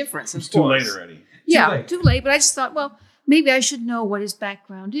made any difference. It's too late already. Yeah, too late. But I just thought, well, maybe I should know what his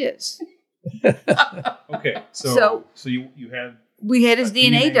background is. Okay, so you had... We had his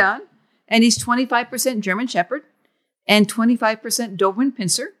DNA done, and he's 25% German Shepherd and 25% Doberman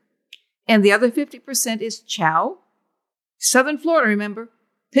Pinscher. And the other 50% is Chow, Southern Florida, remember,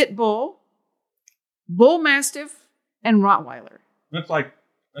 Pit Bull, Bull Mastiff, and Rottweiler. That's like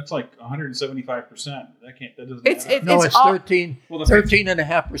 175%. That doesn't. It's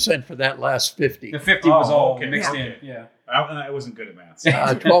 13.5% for that last 50. The 50 was all okay. mixed in. Yeah, I wasn't good at math.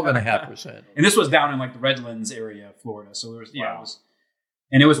 12.5%. And this was down in like the Redlands area of Florida, so there was wow.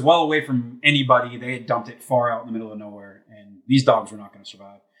 It was well away from anybody. They had dumped it far out in the middle of nowhere, and these dogs were not going to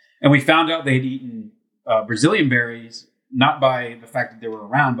survive. And we found out they'd eaten Brazilian berries, not by the fact that they were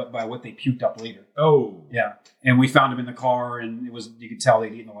around, but by what they puked up later. Oh. Yeah. And we found them in the car, and you could tell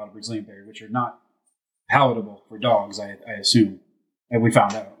they'd eaten a lot of Brazilian berries, which are not palatable for dogs, I assume. And we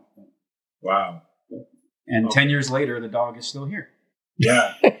found out. Wow. And 10 years later, the dog is still here.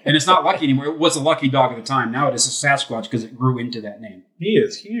 Yeah. And it's not Lucky anymore. It was a Lucky dog at the time. Now it is a Sasquatch because it grew into that name. He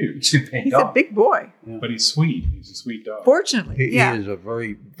is huge. He's a big boy. Yeah. But he's sweet. He's a sweet dog. Fortunately, He is a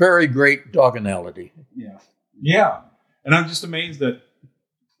very, very great doganality. Yeah. Yeah. And I'm just amazed that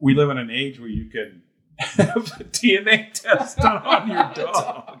we live in an age where you can have a DNA test done on your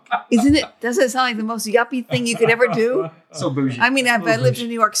dog. Doesn't it sound like the most yuppie thing you could ever do? So bougie. I mean, if I lived in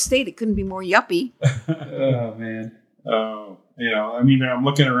New York State, it couldn't be more yuppie. Oh, man. Oh, I'm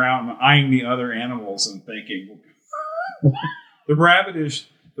looking around and eyeing the other animals and thinking, the rabbit is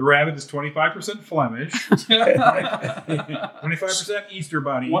 25% Flemish, 25% Easter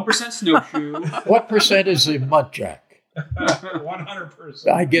Bunny, 1% snowshoe. What percent is the muntjac? 100%.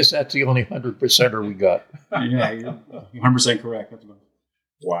 I guess that's the only 100%er we got. Yeah, you're 100% correct. That's about it.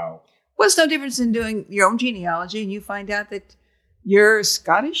 Wow. Well, it's no difference in doing your own genealogy and you find out that you're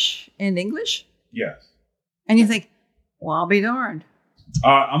Scottish and English. Yes. And you think, well, I'll be darned.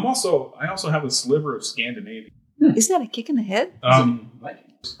 I also have a sliver of Scandinavian. Isn't that a kick in the head? Like,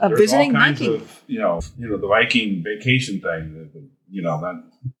 A There's visiting all kinds Viking. of, the Viking vacation thing, that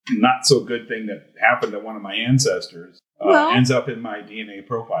not so good thing that happened to one of my ancestors ends up in my DNA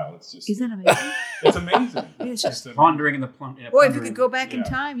profile. It's just, Isn't that amazing? it's amazing. It's just pondering in the plum. Boy, if you could go back in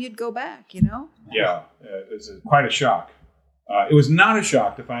time, you'd go back, Yeah, it's quite a shock. It was not a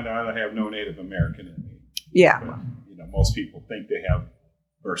shock to find out I have no Native American in me. Yeah. But, most people think they have,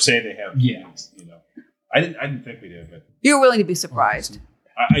 or say they have. Yeah. Genes, I didn't think we did, but You were willing to be surprised,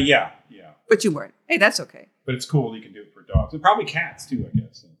 yeah. but you weren't. Hey, that's okay. But it's cool. You can do it for dogs and probably cats too, I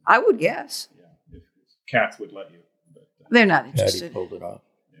guess. I would guess. Yeah, if cats would let you. But, They're not Patty interested. pulled it off.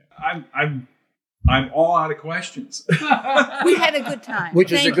 yeah. I'm all out of questions. We had a good time.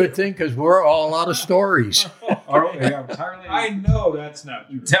 Which is Thank a good you. thing because we're all out of stories. Entirely. I know that's not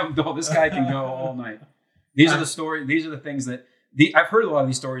true. No, this guy can go all night. These are the stories. These are the things that I've heard a lot of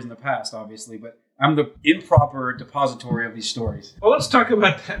these stories in the past, obviously, but I'm the improper depository of these stories. Well, let's talk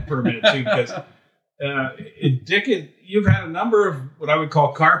about that for a minute too, because Dick, you've had a number of what I would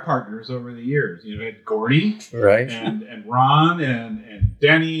call car partners over the years. You had Gordy, right, and Ron, and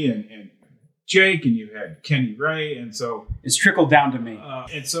Denny, and Jake, and you had Kenny Ray, and so it's trickled down to me.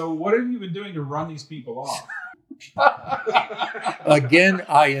 And so, what have you been doing to run these people off? Again,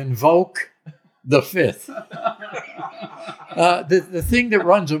 I invoke the fifth. The thing that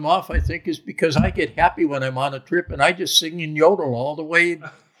runs them off, I think, is because I get happy when I'm on a trip and I just sing and yodel all the way.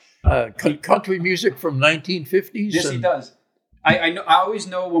 Country music from 1950s. Yes, he does. I know. I always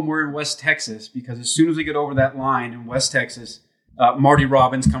know when we're in West Texas because as soon as we get over that line in West Texas, Marty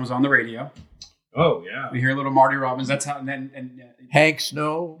Robbins comes on the radio. Oh yeah, we hear a little Marty Robbins. That's how. And Hank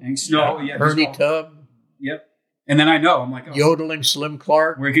Snow. Yeah. Ernie Tubb. Yep. And then I know I'm like yodeling Slim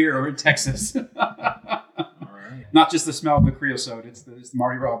Clark. We're here. We're in Texas. All right. Not just the smell of the creosote. It's the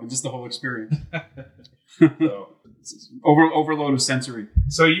Marty Robbins. It's the whole experience. So, overload of sensory.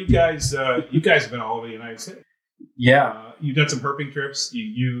 So you guys have been all over the United States. Yeah, you've done some herping trips.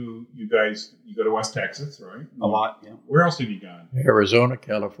 You guys go to West Texas, right? A lot. Yeah. Where else have you gone? Arizona,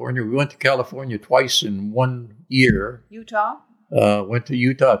 California. We went to California twice in 1 year. Utah. Went to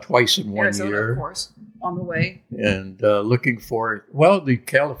Utah twice in 1 Arizona, year. of course, on the way. And looking for the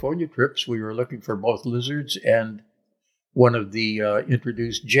California trips. We were looking for both lizards and one of the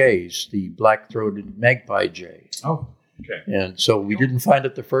introduced jays, the black-throated magpie jay. Oh, okay. And so we didn't find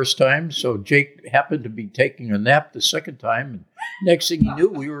it the first time. So Jake happened to be taking a nap the second time. And next thing he knew,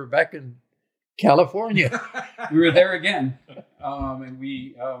 we were back in California. We were there again. And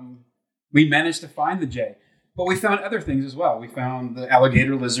we managed to find the jay. But we found other things as well. We found the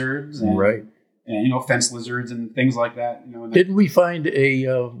alligator lizards. And, right. And, fence lizards and things like that. Didn't we find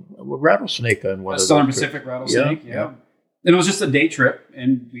a rattlesnake on one of those? Southern Pacific rattlesnake, yeah. And it was just a day trip,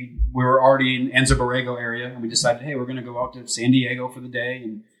 and we were already in Anza Borrego area, and we decided, hey, we're going to go out to San Diego for the day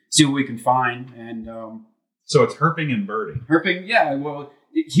and see what we can find. And so it's herping and birding. Herping, yeah. Well,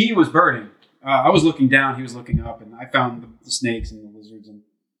 he was birding. I was looking down, he was looking up, and I found the snakes and the lizards, and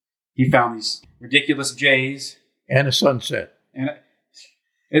he found these ridiculous jays and a sunset. And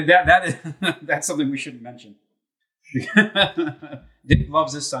that is that's something we shouldn't mention. Dick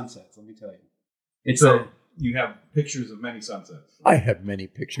loves his sunsets. Let me tell you. You have pictures of many sunsets. I have many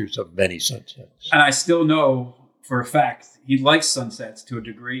pictures of many sunsets. And I still know for a fact he likes sunsets to a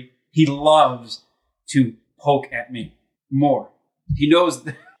degree. He loves to poke at me more. He knows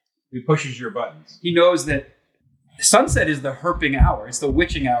that he pushes your buttons. He knows that sunset is the herping hour. It's the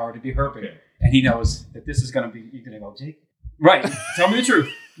witching hour to be herping. Okay. And he knows that this is going to be, you're going to go, Jake. Right. Tell me the truth.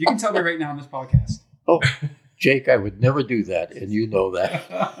 You can tell me right now on this podcast. Oh, Jake, I would never do that. And you know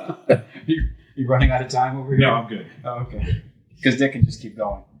that. You're running out of time over here? No, I'm good. Oh, okay. Because Dick can just keep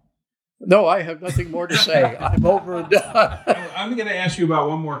going. No, I have nothing more to say. I'm over and done. I'm going to ask you about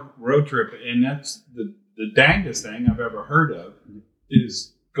one more road trip, and that's the dangest thing I've ever heard of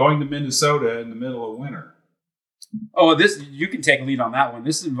is going to Minnesota in the middle of winter. Oh, you can take a lead on that one.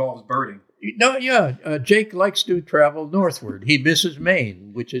 This involves birding. No, yeah. Jake likes to travel northward. He misses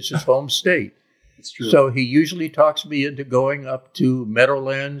Maine, which is his home state. It's true. So he usually talks me into going up to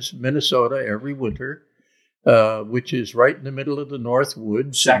Meadowlands, Minnesota every winter, which is right in the middle of the North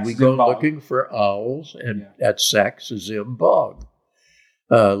Woods. And we go looking for owls at Sax-Zim Bog.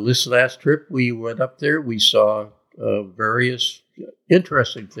 This last trip, we went up there. We saw various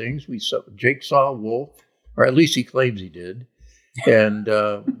interesting things. Jake saw a wolf, or at least he claims he did. And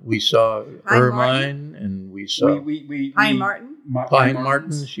we saw ermine, and we saw Pine Martin. Pine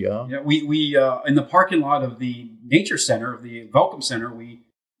Martins, yeah. Yeah, we in the parking lot of the nature center, of the Welcome Center,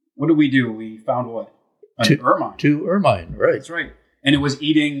 what did we do? We found what? An ermine. 2 ermine, right. That's right. And it was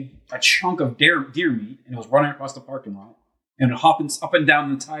eating a chunk of deer meat, and it was running across the parking lot, and hopping up and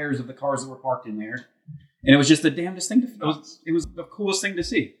down the tires of the cars that were parked in there. And it was just the damnedest thing it was the coolest thing to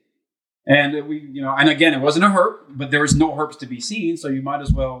see. And and again, it wasn't a herp, but there was no herps to be seen, so you might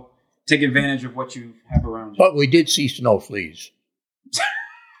as well take advantage of what you have around you. But we did see snow fleas.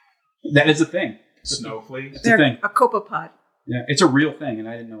 That is a thing. Snow fleas? It's a thing. A copepod. Yeah, it's a real thing, and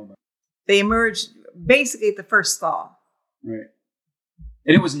I didn't know about it. They emerged basically at the first thaw. Right.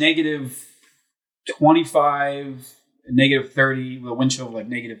 And it was negative 25, negative 30, with a wind chill of like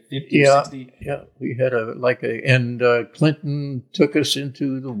negative 50 or 60. Yeah, we had and Clinton took us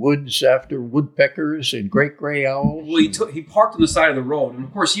into the woods after woodpeckers and great gray owls. Well, he parked on the side of the road, and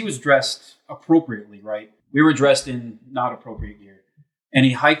of course he was dressed appropriately, right? We were dressed in not appropriate gear. And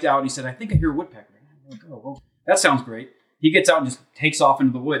he hiked out and he said, I think I hear a woodpecker. And I'm like, oh, well, that sounds great. He gets out and just takes off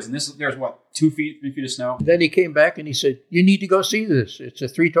into the woods. And there's what, 2 feet, 3 feet of snow? Then he came back and he said, you need to go see this. It's a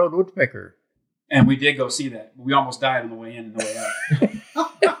 3-toed woodpecker. And we did go see that. But we almost died on the way in and the way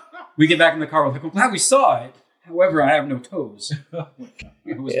out. We get back in the car. We're like, I'm glad we saw it. However, I have no toes.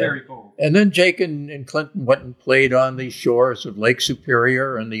 It was very cold. And then Jake and Clinton went and played on the shores of Lake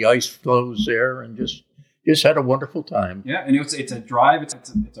Superior, and the ice flows there, and just had a wonderful time. Yeah, and it's a drive.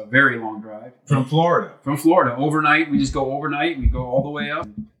 It's a very long drive From Florida. From Florida, overnight. We just go overnight. We go all the way up.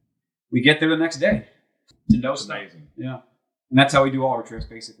 We get there the next day to no stop. Amazing. Yeah, and that's how we do all our trips,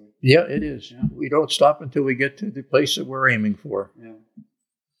 basically. Yeah, it is. Yeah. We don't stop until we get to the place that we're aiming for. Yeah,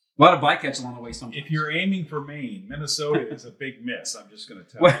 a lot of bycatch along the way. Sometimes. If you're aiming for Maine, Minnesota is a big miss. I'm just going to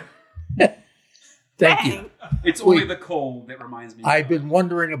tell you. Well, Thank you. it's only the cold that reminds me. I've been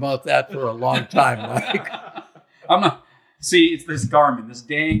wondering about that for a long time, Mike. I'm not. See, it's this Garmin, this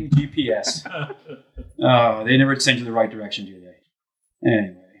dang GPS. They never send you the right direction, do they?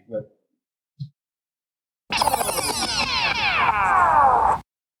 Anyway, but.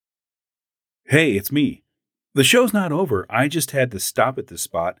 Hey, it's me. The show's not over. I just had to stop at this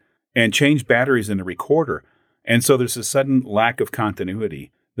spot and change batteries in the recorder. And so there's a sudden lack of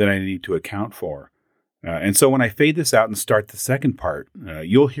continuity that I need to account for. And so when I fade this out and start the second part,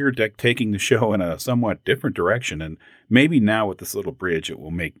 you'll hear Dick taking the show in a somewhat different direction. And maybe now with this little bridge, it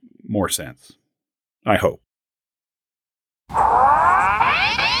will make more sense. I hope.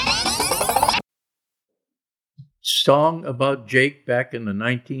 Song about Jake back in the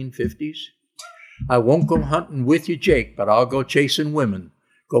 1950s. I won't go hunting with you, Jake, but I'll go chasing women.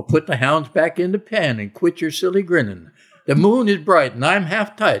 Go put the hounds back in the pen and quit your silly grinning. The moon is bright and I'm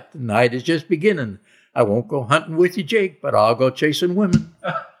half tight. The night is just beginning. I won't go hunting with you, Jake, but I'll go chasing women.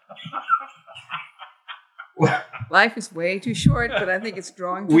 Life is way too short, but I think it's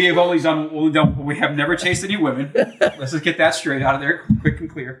drawing. We have always done. We have never chased any women. Let's just get that straight out of there, quick and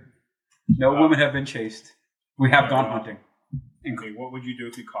clear. No women have been chased. We have gone hunting. Okay, what would you do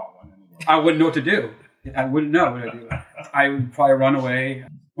if you caught one? I wouldn't know what to do. I wouldn't know what to do. I would probably run away.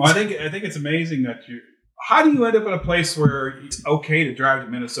 Well, I think it's amazing that you. How do you end up in a place where it's okay to drive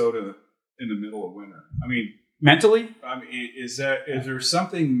to Minnesota in the middle of winter? I mean, Mentally, is there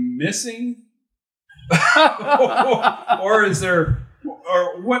something missing, or is there,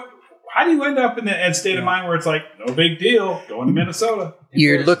 or what? How do you end up in that state of mind where it's like no big deal going to Minnesota?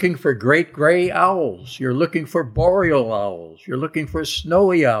 You're looking for great gray owls. You're looking for boreal owls. You're looking for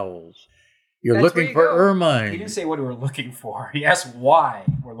snowy owls. You're That's looking for where you go. ermine. he didn't say what we were looking for. He asked why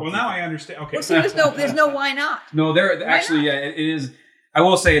we're looking. Well, now for. I understand. Okay, Well, see, there's no why not. No, there actually, yeah, it is. I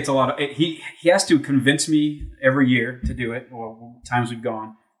will say it's a lot of. He has to convince me every year to do it, or times we've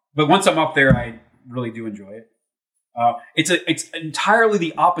gone. But once I'm up there, I really do enjoy it. It's entirely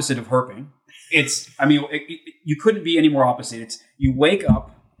the opposite of herping. You couldn't be any more opposite. It's you wake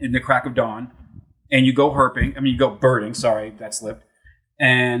up in the crack of dawn and you go herping. You go birding. Sorry, that slipped.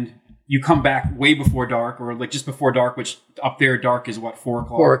 And you come back way before dark, or like just before dark, which up there dark is what, 4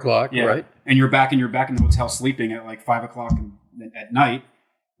 o'clock. 4 o'clock, Yeah. right? And you're back in the hotel sleeping at like 5 o'clock at night.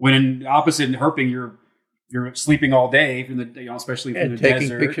 When in the opposite in herping, you're sleeping all day from the especially from And the taking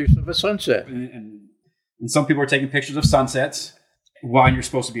desert. pictures of a sunset. And some people are taking pictures of sunsets while you're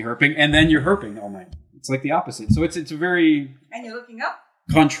supposed to be herping, and then you're herping all night. It's like the opposite. So it's a very And you're looking up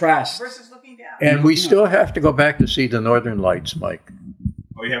contrast. versus looking down. And we still have to go back to see the Northern Lights, Mike.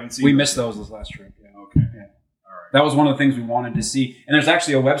 Oh, you haven't seen. We them? missed those this last trip. Yeah. Okay. Yeah. All right. That was one of the things we wanted to see. And there's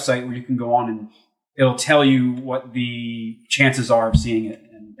actually a website where you can go on and it'll tell you what the chances are of seeing it.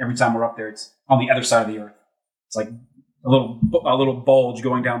 And every time we're up there, it's on the other side of the earth. It's like a little bulge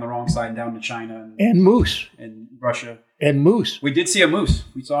going down the wrong side and down to China And moose. and Russia. And moose. We did see a moose.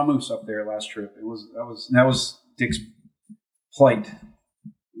 We saw a moose up there last trip. That was Dick's plight.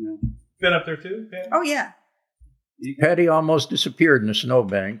 Yeah. Been up there too? Yeah. Oh yeah. Patty almost disappeared in a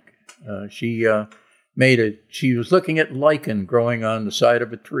snowbank. She was looking at lichen growing on the side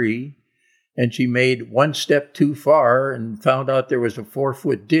of a tree, and she made one step too far and found out there was a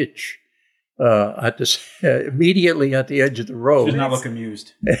 4-foot ditch immediately at the edge of the She road. did not look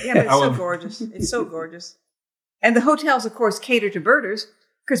amused. Yeah, but it's so gorgeous. It's so gorgeous. And the hotels, of course, cater to birders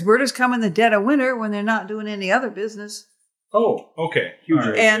because birders come in the dead of winter when they're not doing any other business. Oh, okay. Huge. All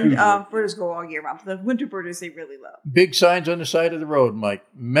right. And birders go all year round. But the winter birders, they really love. Big signs on the side of the road, Mike.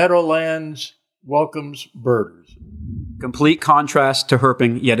 Meadowlands welcomes birders. Complete contrast to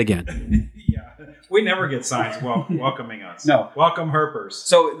herping yet again. Yeah, we never get signs welcoming us. No. Welcome herpers.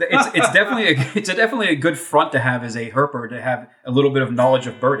 So it's definitely a good front to have as a herper, to have a little bit of knowledge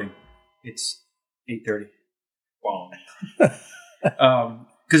of birding. It's 8:30. Wow.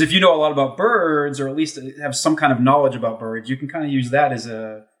 Because if you know a lot about birds, or at least have some kind of knowledge about birds, you can kind of use that as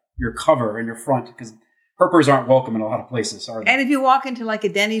your cover in your front. Because herpers aren't welcome in a lot of places, are they? And if you walk into like a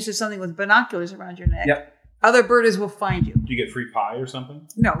Denny's or something with binoculars around your neck, Yep. Other birders will find you. Do you get free pie or something?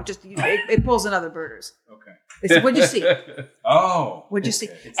 No, just it pulls in other birders. Okay. They say, "What'd you see? Oh. What'd you see?"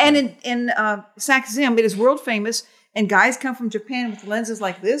 okay. And in Sax-Zim, it is world famous. And guys come from Japan with lenses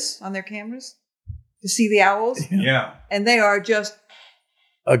like this on their cameras to see the owls, Yeah. and they are just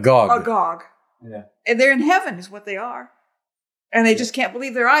agog. agog. Yeah. And they're in heaven, is what they are. And they just can't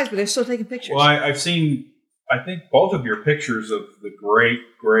believe their eyes, but they're still taking pictures. Well, I've seen, I think, both of your pictures of the great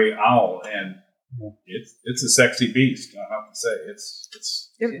gray owl, and it's a sexy beast. I have to say,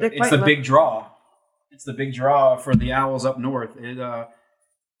 it's They're It's quite the lovely. big draw. It's the big draw for the owls up north.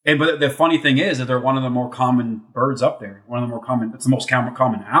 But the funny thing is that they're one of the more common birds up there. One of the more common. It's the most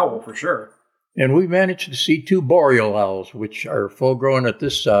common owl for sure. And we managed to see 2 boreal owls, which are full grown at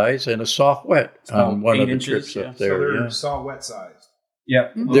this size, and a soft wet on one 8 of the inches, trips yeah. up so there. they're yeah. saw wet sized.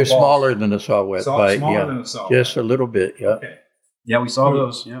 Yeah, They're smaller than a saw wet by Smaller than a saw just wet. a little bit. Yeah. Okay. Yeah, we saw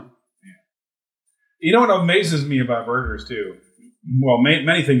those. Yeah. You know what amazes me about birders too? Well,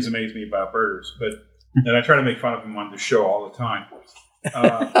 many things amaze me about birders, but and I try to make fun of them on the show all the time.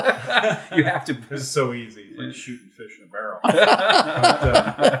 You have to. This is so easy. It's like shooting fish in a barrel.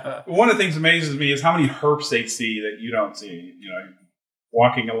 But, one of the things that amazes me is how many herps they see that you don't see. You know,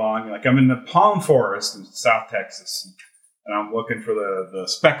 walking along, like I'm in the palm forest in South Texas, and I'm looking for the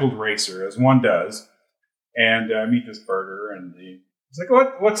speckled racer, as one does. And I meet this birder, and he's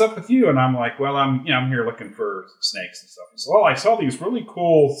like, "What's up with you?" And I'm like, "Well, I'm here looking for snakes and stuff." He said, "Well, I saw these really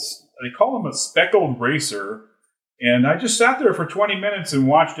cool. They call them a speckled racer." And I just sat there for 20 minutes and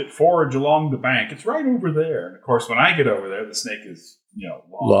watched it forage along the bank. It's right over there. And of course, when I get over there, the snake is,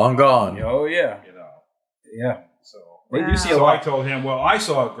 Long gone. Oh yeah. Yeah. So, They do see a so I lot. told him, well, I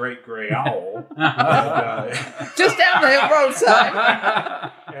saw a great gray owl. Just down the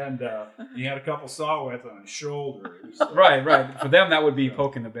roadside. and he had a couple sawwets on his shoulder. It was- Right. For them, that would be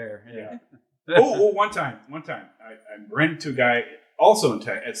poking the bear. Yeah. One time, I ran into a guy also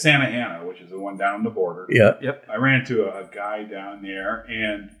at Santa Ana, which is the one down on the border. Yeah. Yep. I ran into a guy down there,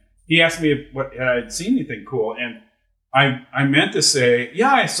 and he asked me if I'd seen anything cool, and I meant to say,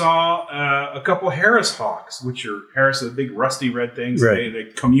 yeah, I saw a couple Harris hawks, which are Harris are the big rusty red things. Right. They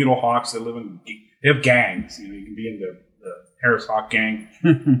communal hawks. They have gangs. You can be in the Harris hawk gang.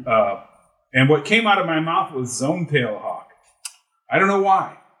 And what came out of my mouth was zone-tail hawk. I don't know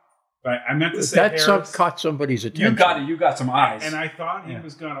why. But I meant to say That Harris. caught somebody's attention. You got it. You got some eyes. And I thought he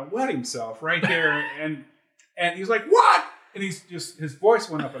was going to wet himself right there. and he's like, what? And his voice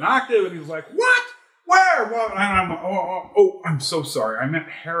went up an octave, and he was like, what? Where? Well, and I'm I'm so sorry. I meant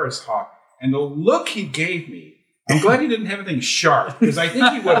Harris hawk. And the look he gave me, I'm glad he didn't have anything sharp, because I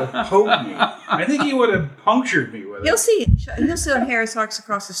think he would have poked me. I think he would have punctured me with it. He'll see Harris Hawks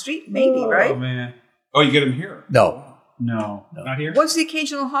across the street, maybe, right? Oh man. Oh, you get him here? No. Not here? What's the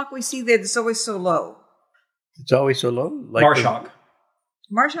occasional hawk we see there that's always so low? It's always so low. Like Marsh hawk.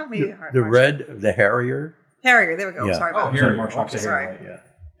 Marsh hawk, maybe. The red, the harrier. Harrier, there we go. Yeah. Sorry Oh, about here, that. Marsh hawk's a Sorry. hairy. Yeah.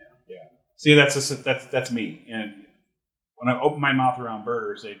 See, that's me. And when I open my mouth around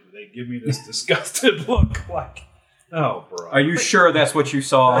birders, they give me this disgusted look, like, oh, bro. Are you sure that's what you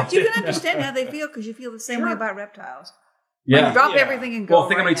saw? But you can understand how they feel because you feel the same way about reptiles. Yeah. Like, drop Yeah. everything and go. Well,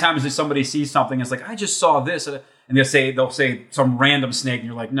 think how many right now. times somebody sees something. It's like, I just saw this, and they'll say some random snake, and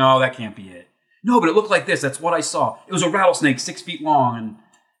you're like, no, that can't be it. No, but it looked like this. That's what I saw. It was a rattlesnake, 6 feet long, and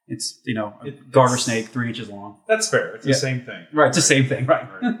it's a garter snake, 3 inches long. That's fair. It's the same thing. Right, it's the same thing. Right.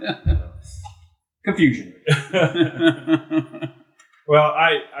 Confusion. Well,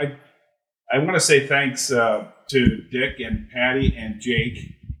 I want to say thanks to Dick and Patty and Jake,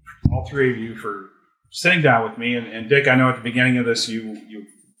 all three of you, for sitting down with me. And Dick, I know at the beginning of this, you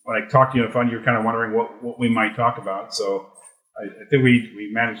when I talked to you on the phone, you were kind of wondering what we might talk about. So I think we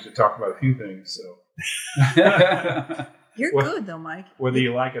managed to talk about a few things. So You're Well, good though, Mike. whether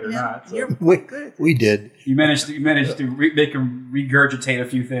you like it or No, not. So. you're We, we did. You managed to make him regurgitate a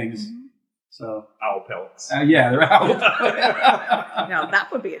few things. So Owl pellets. yeah, they're out. Now that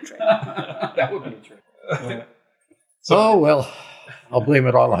would be a trick. That would be a trick. Oh, well, I'll blame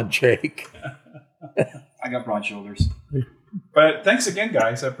it all on Jake. I got broad shoulders. But thanks again,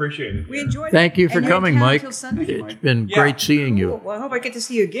 guys. I appreciate it. We enjoyed it. Thank you for And you're in coming, town Mike. till Sunday? It's been Yeah. great seeing Cool. you. Well, I hope I get to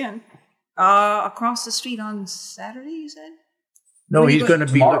see you again. Across the street on Saturday, you said? No, When you he's go- going to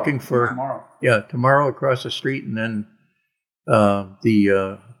be Tomorrow. looking for Tomorrow. tomorrow across the street, and then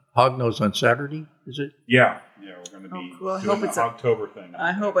the Hognose on Saturday. Is it? Yeah, we're going to be Oh, cool. I doing hope it's the a- October thing.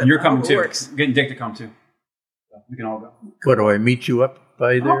 I hope it, You're I coming hope it too. works. I'm getting Dick to come too. So we can all go. What do I meet you up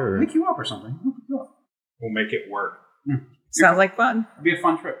by there? I'll or- pick you up or something. We'll pick you up. We'll make it work. Sounds like fun. It'll be a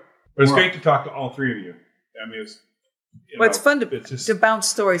fun trip. But it's Well- great to talk to all three of you. I mean, Well, it's fun it's just, to bounce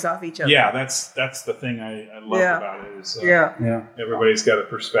stories off each other. yeah, that's the thing I love Yeah. about it is Yeah. everybody's got a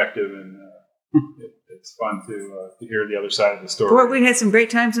perspective, and it's fun to hear the other side of the story. Boy, we had some great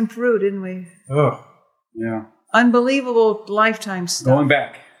times in Peru, didn't we? Oh, Yeah. Unbelievable lifetime stuff. Going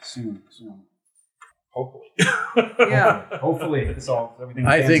back soon. hopefully. Yeah. Hopefully, everything.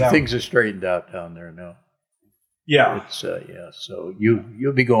 I pans think out. things are straightened out down there now. Yeah, It's so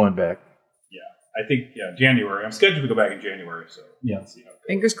you'll be going back. I think January. I'm scheduled to go back in January, so Yeah. let's see how it goes.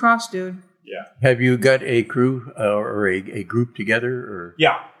 Fingers crossed, dude. Yeah. Have you got a crew or a group together? Or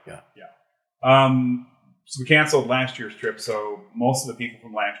Yeah. Yeah. So we canceled last year's trip, so most of the people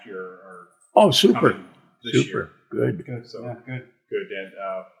from last year are Oh, super, coming this year. good. Good. So Yeah, good. good. And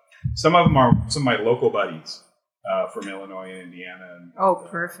some of them are some of my local buddies from Illinois and Indiana. And, Oh,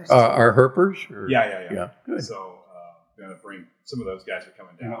 perfect. Are herpers? Or? yeah. Good. So going to bring some of those guys are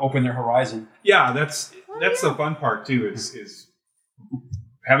coming You know, down. open their horizon. Yeah, that's the fun part too. Is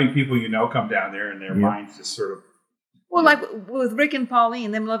having people come down there and their minds just sort of. Well, like with Rick and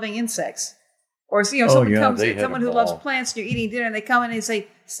Pauline, them loving insects. Or, Oh, someone yeah, comes, they had someone a who loves ball. plants, and you're eating dinner, and they come in and they say,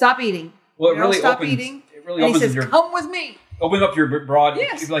 stop eating. Well, it You know, really stop opens. eating. It really And he opens says, your come with me. open up your broad.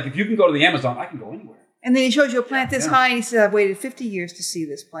 Yes. Like if you can go to the Amazon, I can go anywhere. And then he shows you a plant this Yeah. high, and he says, I've waited 50 years to see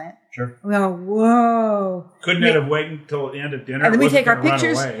this plant. Sure. We go, whoa. Couldn't it have waited until the end of dinner? And then we Wasn't take our gonna run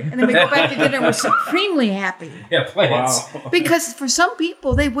pictures, away. and then we go back to dinner, and we're supremely happy. Yeah, plants. Wow. Because for some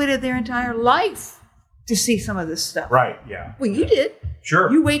people, they waited their entire life to see some of this stuff. Right. Yeah. Well, you did.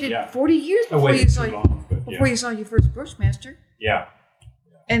 Sure. You waited Yeah. 40 years I before you waited saw too long, but before you saw your first Bushmaster. Yeah.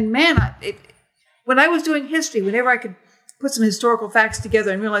 And man, when I was doing history, whenever I could put some historical facts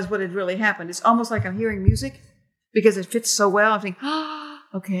together and realize what had really happened, it's almost like I'm hearing music because it fits so well. I'm thinking,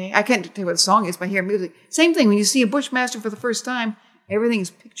 okay, I can't tell you what the song is by hearing music. Same thing when you see a Bushmaster for the first time, everything is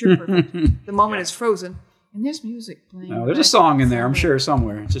picture perfect. The moment is frozen, and there's music playing. No, there's a song in there, I'm sure,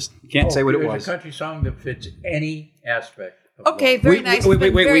 somewhere. Just you can't say what it there's was. a country song that fits any aspect. Of Okay, life. very nice. Wait.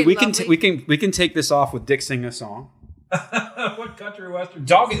 very We lovely. can take this off with Dick singing a song. What country western?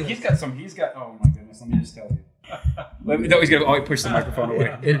 Dog, he's got. Oh my goodness, let me just tell you. No, he's gonna. Oh, he pushed the microphone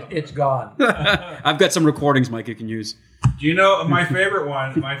away. It's gone. I've got some recordings, Mike, you can use. Do you know my favorite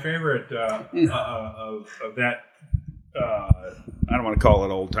one? My favorite of that. I don't want to call it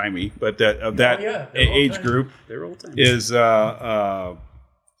old timey, but that they're age old-timey. group They're old times. is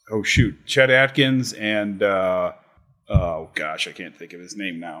Chet Atkins and oh gosh, I can't think of his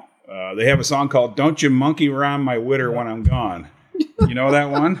name now. They have a song called "Don't You Monkey Around My Witter When I'm Gone." You know that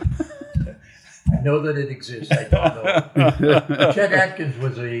one? I know that it exists. I don't know. Chet Atkins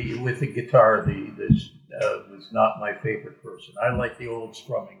was with the guitar. Was not my favorite person. I like the old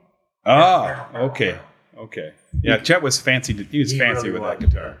strumming. Oh, okay. Yeah, Chet was fancy. He was He fancy really with that was,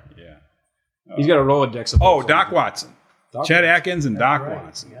 guitar. Yeah. He's got a Rolodex. Of Oh, songs. Doc Watson. Chet Atkins and Doc right.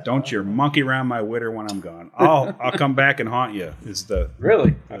 Watson. Yeah. Don't you monkey around my witter when I'm gone. I'll come back and haunt you. Is the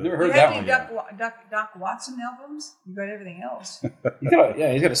Really? I've never You heard have that any one. Doc Watson albums? You got everything else. He's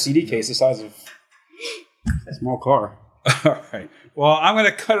got a CD case the size of a small car. all right? Well, I'm going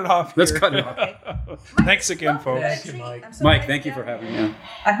to cut it off. Let's here. cut it off. Thanks again, folks. Thank you, Mike. I'm so Mike, glad thank you you're for down having here. me.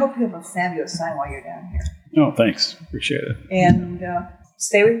 I hope you have a fabulous time while you're down here. No, thanks. Appreciate it. And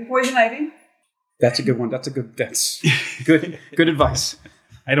stay with Poison Ivy. That's a good one. That's good advice.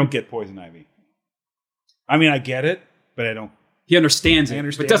 I don't get poison ivy. I mean, I get it, but I don't. He understands it, I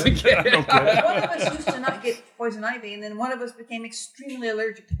understand but doesn't it. get I don't it. get it. One of us used to not get poison ivy, and then one of us became extremely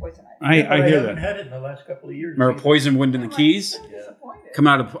allergic to poison ivy. I hear haven't that. had it in the last couple of years. Remember Poison Wind in the Keys? I'm disappointed.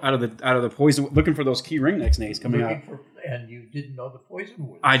 Coming out of the poison, looking for those key ringneck snakes coming out. And you didn't know the poison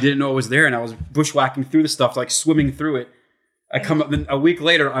was. I didn't know it was there, and I was bushwhacking through the stuff, like swimming through it. I come up, then a week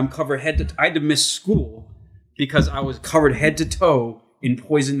later, I'm covered head to. I had to miss school because I was covered head to toe in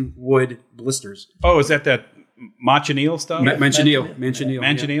poison wood blisters. Oh, is that Manchineel stuff? Manchineel.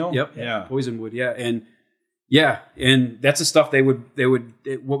 Manchineel? Yep. Yeah. Poison wood. Yeah. And that's the stuff what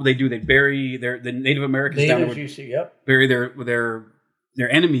would they do? They'd bury the Native Americans down there Natives would used to, yep. bury their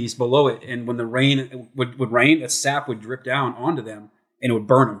enemies below it. And when the rain would rain, that sap would drip down onto them and it would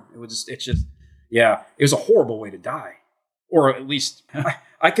burn them. It was just, it was a horrible way to die. Or at least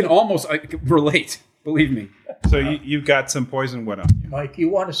I can relate, believe me. So you've got some poison wood on you. Mike, you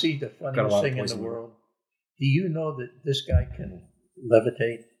want to see the Got a funniest lot of thing in the poison. world? Do you know that this guy can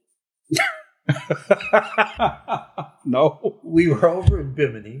levitate? No. We were over in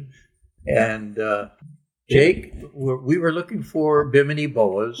Bimini, and Jake, we were looking for Bimini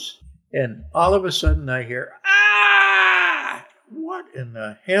boas, and all of a sudden I hear, ah! What in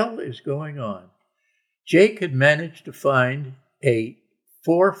the hell is going on? Jake had managed to find a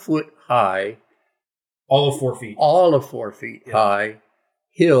 4-foot high All of 4 feet. all of 4 feet high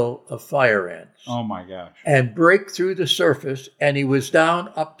hill of fire ants. Oh my gosh. And break through the surface, and he was down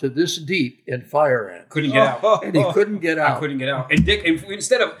up to this deep in fire ants. Couldn't get out. And he couldn't get out. I couldn't get out. And Dick,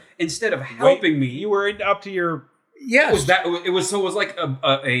 instead of helping me, You were up to your. Yes. it was like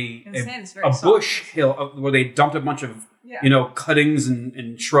It's very a soft. bush hill where they dumped a bunch of cuttings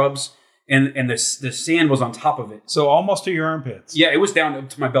and shrubs, and the sand was on top of it. So almost to your armpits. Yeah, it was down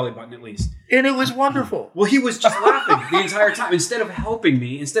to my belly button at least. And it was wonderful. Well, he was just laughing the entire time. Instead of helping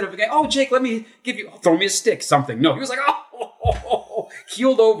me, instead of going, "Oh, Jake, let me throw me a stick, something." No, he was like, "Oh,"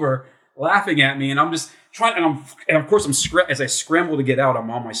 keeled over, laughing at me, and I'm just trying. And of course, as I scramble to get out, I'm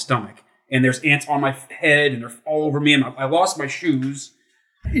on my stomach, and there's ants on my head, and they're all over me, and I lost my shoes.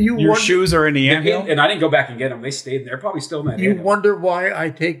 Your shoes are in the anthill? And I didn't go back and get them. They stayed there, probably still in that You anthill. wonder why I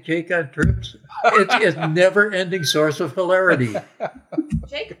take Jake on trips? It's a never-ending source of hilarity.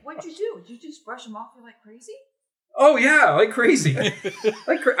 Jake, what'd you do? Did you just brush them off like crazy? Oh yeah, like crazy.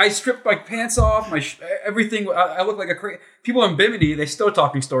 I stripped my pants off, my everything. I look like a crazy. People in Bimini, they still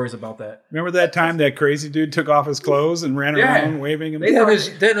talking stories about that. Remember that time that crazy dude took off his clothes and ran around waving him?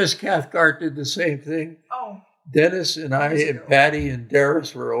 Dennis Cathcart did the same thing. Oh. Dennis and I and Patty and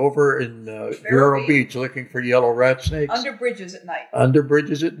Darius were over in Vero Beach looking for yellow rat snakes. Under bridges at night. Under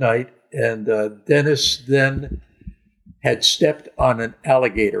bridges at night. And Dennis then had stepped on an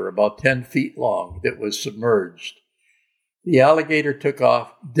alligator about 10 feet long that was submerged. The alligator took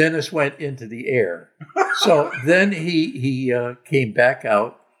off. Dennis went into the air. So then he came back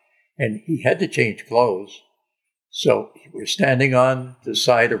out, and he had to change clothes. So we're standing on the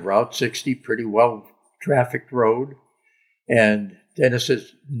side of Route 60, pretty well trafficked road, and Dennis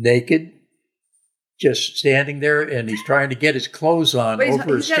is naked, just standing there, and he's trying to get his clothes on But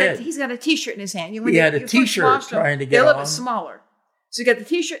over his head. He's got a T-shirt in his hand. He had a T-shirt trying to get They're a little on. bit smaller. So you got the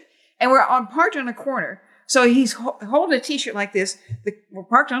T-shirt, and we're parked on a corner. So he's holding a T-shirt like this. We're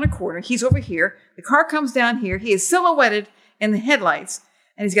parked on a corner. He's over here. The car comes down here. He is silhouetted in the headlights,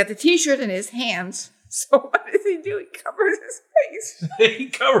 and he's got the T-shirt in his hands. So what does he do? He covers his face. He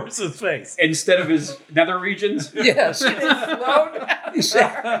covers his face. Instead of his nether regions. Yes.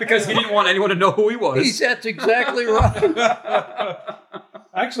 Because he didn't want anyone to know who he was. That's exactly right.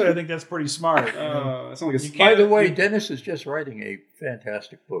 Actually, I think that's pretty smart. That's like a By the way, Dennis is just writing a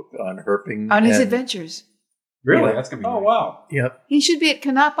fantastic book on herping. On his and- adventures. Really? Yeah. That's going to be Oh, nice. wow. Yep, He should be at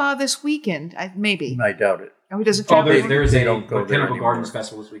Kanapa this weekend, maybe. I doubt it. Oh, he doesn't Oh, travel. there's They a don't go there Botanical anymore. Gardens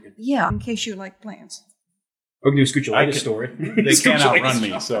Festival this weekend. Yeah, in case you like plants. We can do a Scoochalitis I can- story. They can't Scoochalitis outrun me,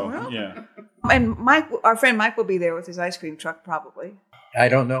 show. so Well. yeah. And Mike, our friend Mike, will be there with his ice cream truck, probably. I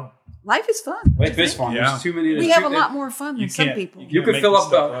don't know. Life is fun. Life is fun. Yeah. There's too many. We have a lot more fun than some people. You could make fill this up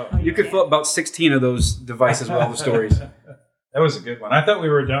stuff about you could fill up about 16 of those devices with all the stories. That was a good one. I thought we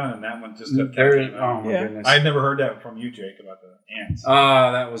were done, and that one just kept There- coming out. oh my Yeah. goodness. I'd never heard that from you, Jake, about the ants.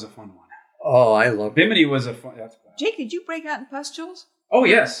 That was a fun one. Oh, I love it. Bimini was a fun. That's bad. Jake, did you break out in pustules? Oh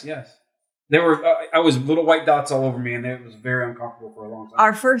yes. There were. I was little white dots all over me, and it was very uncomfortable for a long time.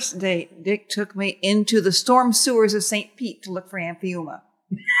 Our first date, Dick took me into the storm sewers of St. Pete to look for Amphiuma.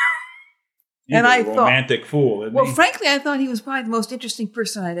 He's and a I thought- romantic fool, isn't Well, he? frankly, I thought he was probably the most interesting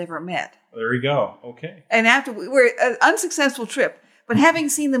person I'd ever met. There you go. Okay. And after we were an unsuccessful trip, but having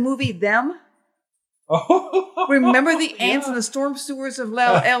seen the movie Them, remember the ants in the storm sewers of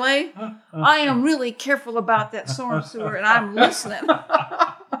L.A.? I am really careful about that storm sewer, and I'm listening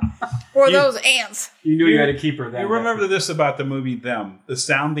for those ants. You knew you had to keep her. You remember this about the movie Them? The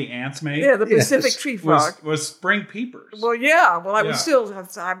sound the ants made Yeah, the Yes. Pacific tree frog. was spring peepers. Well, yeah. Well, I Yeah. was still.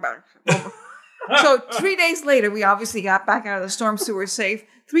 So 3 days later, we obviously got back out of the storm sewer safe.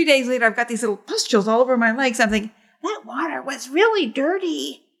 3 days later, I've got these little pustules all over my legs. I'm thinking, that water was really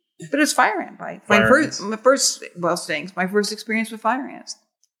dirty. But it's fire ant bite. My first experience with fire ants.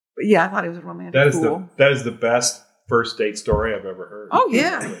 But yeah, I thought it was a romantic fool. That is the best first date story I've ever heard. Oh,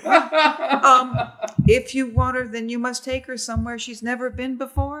 yeah. If you want her, then you must take her somewhere she's never been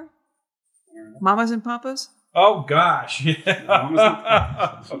before. Mamas and papas. Oh gosh.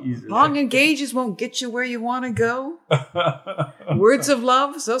 Yeah. Long engages won't get you where you want to go. Words of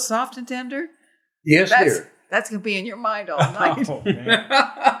love, so soft and tender. Yes, dear. That's going to be in your mind all night. Oh, man.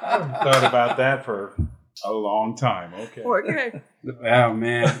 I haven't thought about that for a long time. Okay. Okay. Oh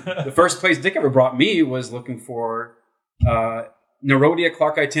man, the first place Dick ever brought me was looking for Nerodia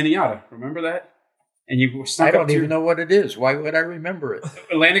clarkitiniata. Remember that? And you snuck I up don't to even know what it is. Why would I remember it?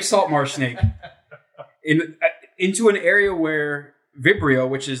 Atlantic salt marsh snake into an area where Vibrio,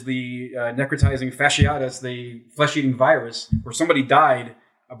 which is the necrotizing fasciitis, the flesh-eating virus, where somebody died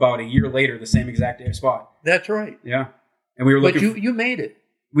about a year later, the same exact spot. That's right. Yeah, and we were But looking. you made it.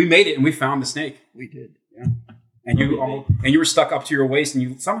 We made it, and we found the snake. We did. Yeah. And you were stuck up to your waist, and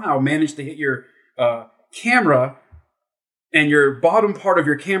you somehow managed to hit your camera and your bottom part of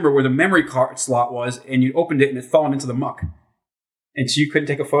your camera where the memory card slot was, and you opened it and it fell into the muck. And so you couldn't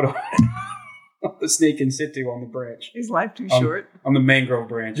take a photo of the snake in situ on the branch. Is life too short? On the mangrove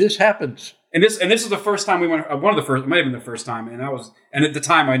branch. This happens. And this is the first time we went, one of the first, it might have been the first time. And at the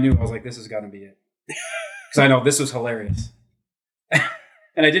time I knew, I was like, this has got to be it. Because I know this was hilarious.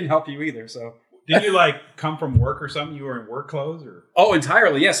 And I didn't help you either, so. Did you like come from work or something? You were in work clothes or? Oh,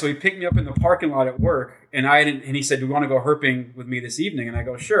 entirely. Yeah. So he picked me up in the parking lot at work, and he said, "Do you want to go herping with me this evening?" And I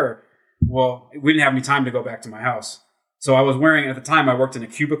go, "Sure." Well, we didn't have any time to go back to my house, so I was wearing, at the time I worked in a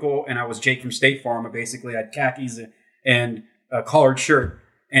cubicle, and I was Jake from State Farm. I basically had khakis and a collared shirt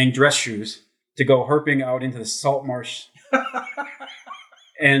and dress shoes to go herping out into the salt marsh,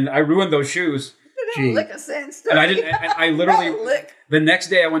 and I ruined those shoes. Don't lick a sandstone. And I didn't. I literally. Don't lick. The next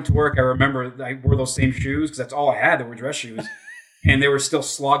day I went to work, I remember I wore those same shoes because that's all I had that were dress shoes, and they were still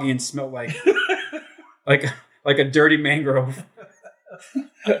sloggy and smelled like a dirty mangrove.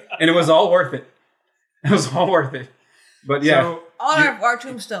 And it was all worth it. It was all worth it. But yeah, So, On our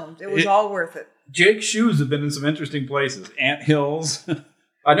tombstones, it was all worth it. Jake's shoes have been in some interesting places. Ant hills,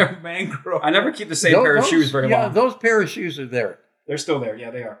 I never mangrove. I never keep the same pair of shoes very long. Those pair of shoes are there. They're still there.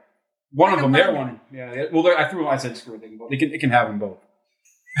 Yeah, they are. One of them, they're one. Yeah. Well, I threw them. I said, screw it. They can have them both.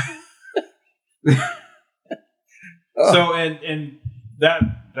 So and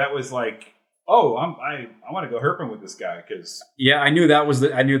that was like, oh, I want to go herping with this guy because Yeah, I knew that was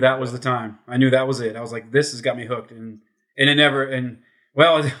the time. I knew that was it. I was like, this has got me hooked, and it never. And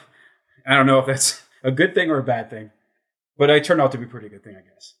well, I don't know if that's a good thing or a bad thing, but it turned out to be a pretty good thing, I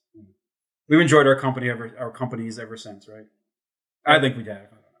guess. We've enjoyed our companies ever since, right? I think we have.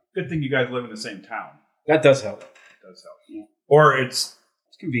 good thing you guys live in the same town. That does help. It does help. Yeah. Or it's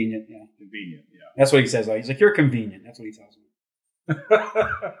It's convenient. Yeah, convenient. Yeah. that's what he says. He's like, you're convenient. That's what he tells me.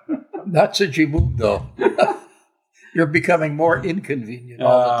 Not since you moved, though. You're becoming more inconvenient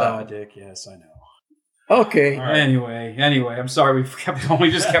all the time. Dick. Yes, I know. Okay. All right. Anyway, I'm sorry we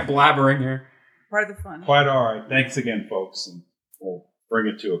just kept blabbering here. Part of the fun. Quite all right. Thanks again, folks, and we'll bring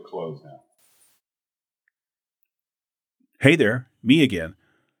it to a close now. Hey there, me again.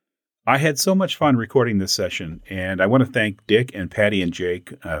 I had so much fun recording this session, and I want to thank Dick and Patty and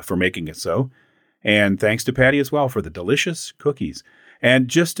Jake for making it so. And thanks to Patty as well for the delicious cookies. And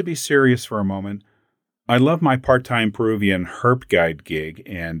just to be serious for a moment, I love my part-time Peruvian herp guide gig,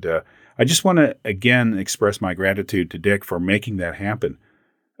 and I just want to again express my gratitude to Dick for making that happen.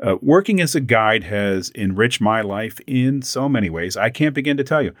 Working as a guide has enriched my life in so many ways. I can't begin to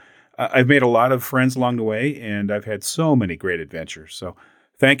tell you. I've made a lot of friends along the way, and I've had so many great adventures. So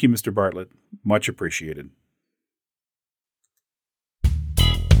thank you, Mr. Bartlett. Much appreciated.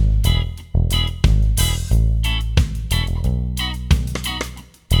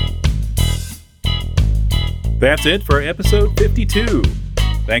 That's it for episode 52.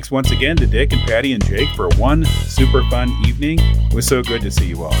 Thanks once again to Dick and Patty and Jake for one super fun evening. It was so good to see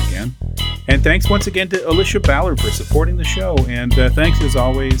you all again. And thanks once again to Alicia Ballard for supporting the show. And thanks as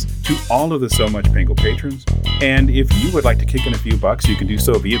always to all of the So Much Pingle patrons. And if you would like to kick in a few bucks, you can do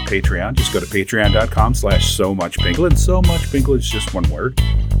so via Patreon. Just go to patreon.com/SoMuchPingle. And So Much Pingle is just one word.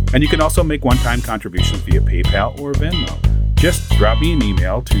 And you can also make one-time contributions via PayPal or Venmo. Just drop me an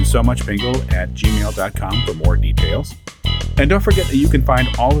email to somuchpingle@gmail.com for more details. And don't forget that you can find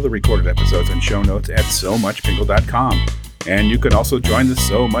all of the recorded episodes and show notes at somuchpingle.com. And you can also join the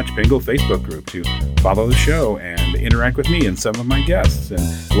So Much Pingle Facebook group to follow the show and interact with me and some of my guests. And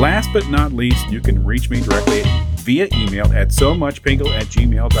last but not least, you can reach me directly via email at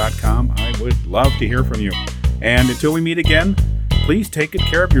somuchpingle@gmail.com. I would love to hear from you. And until we meet again, please take good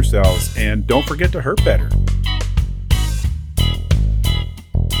care of yourselves and don't forget to herp better.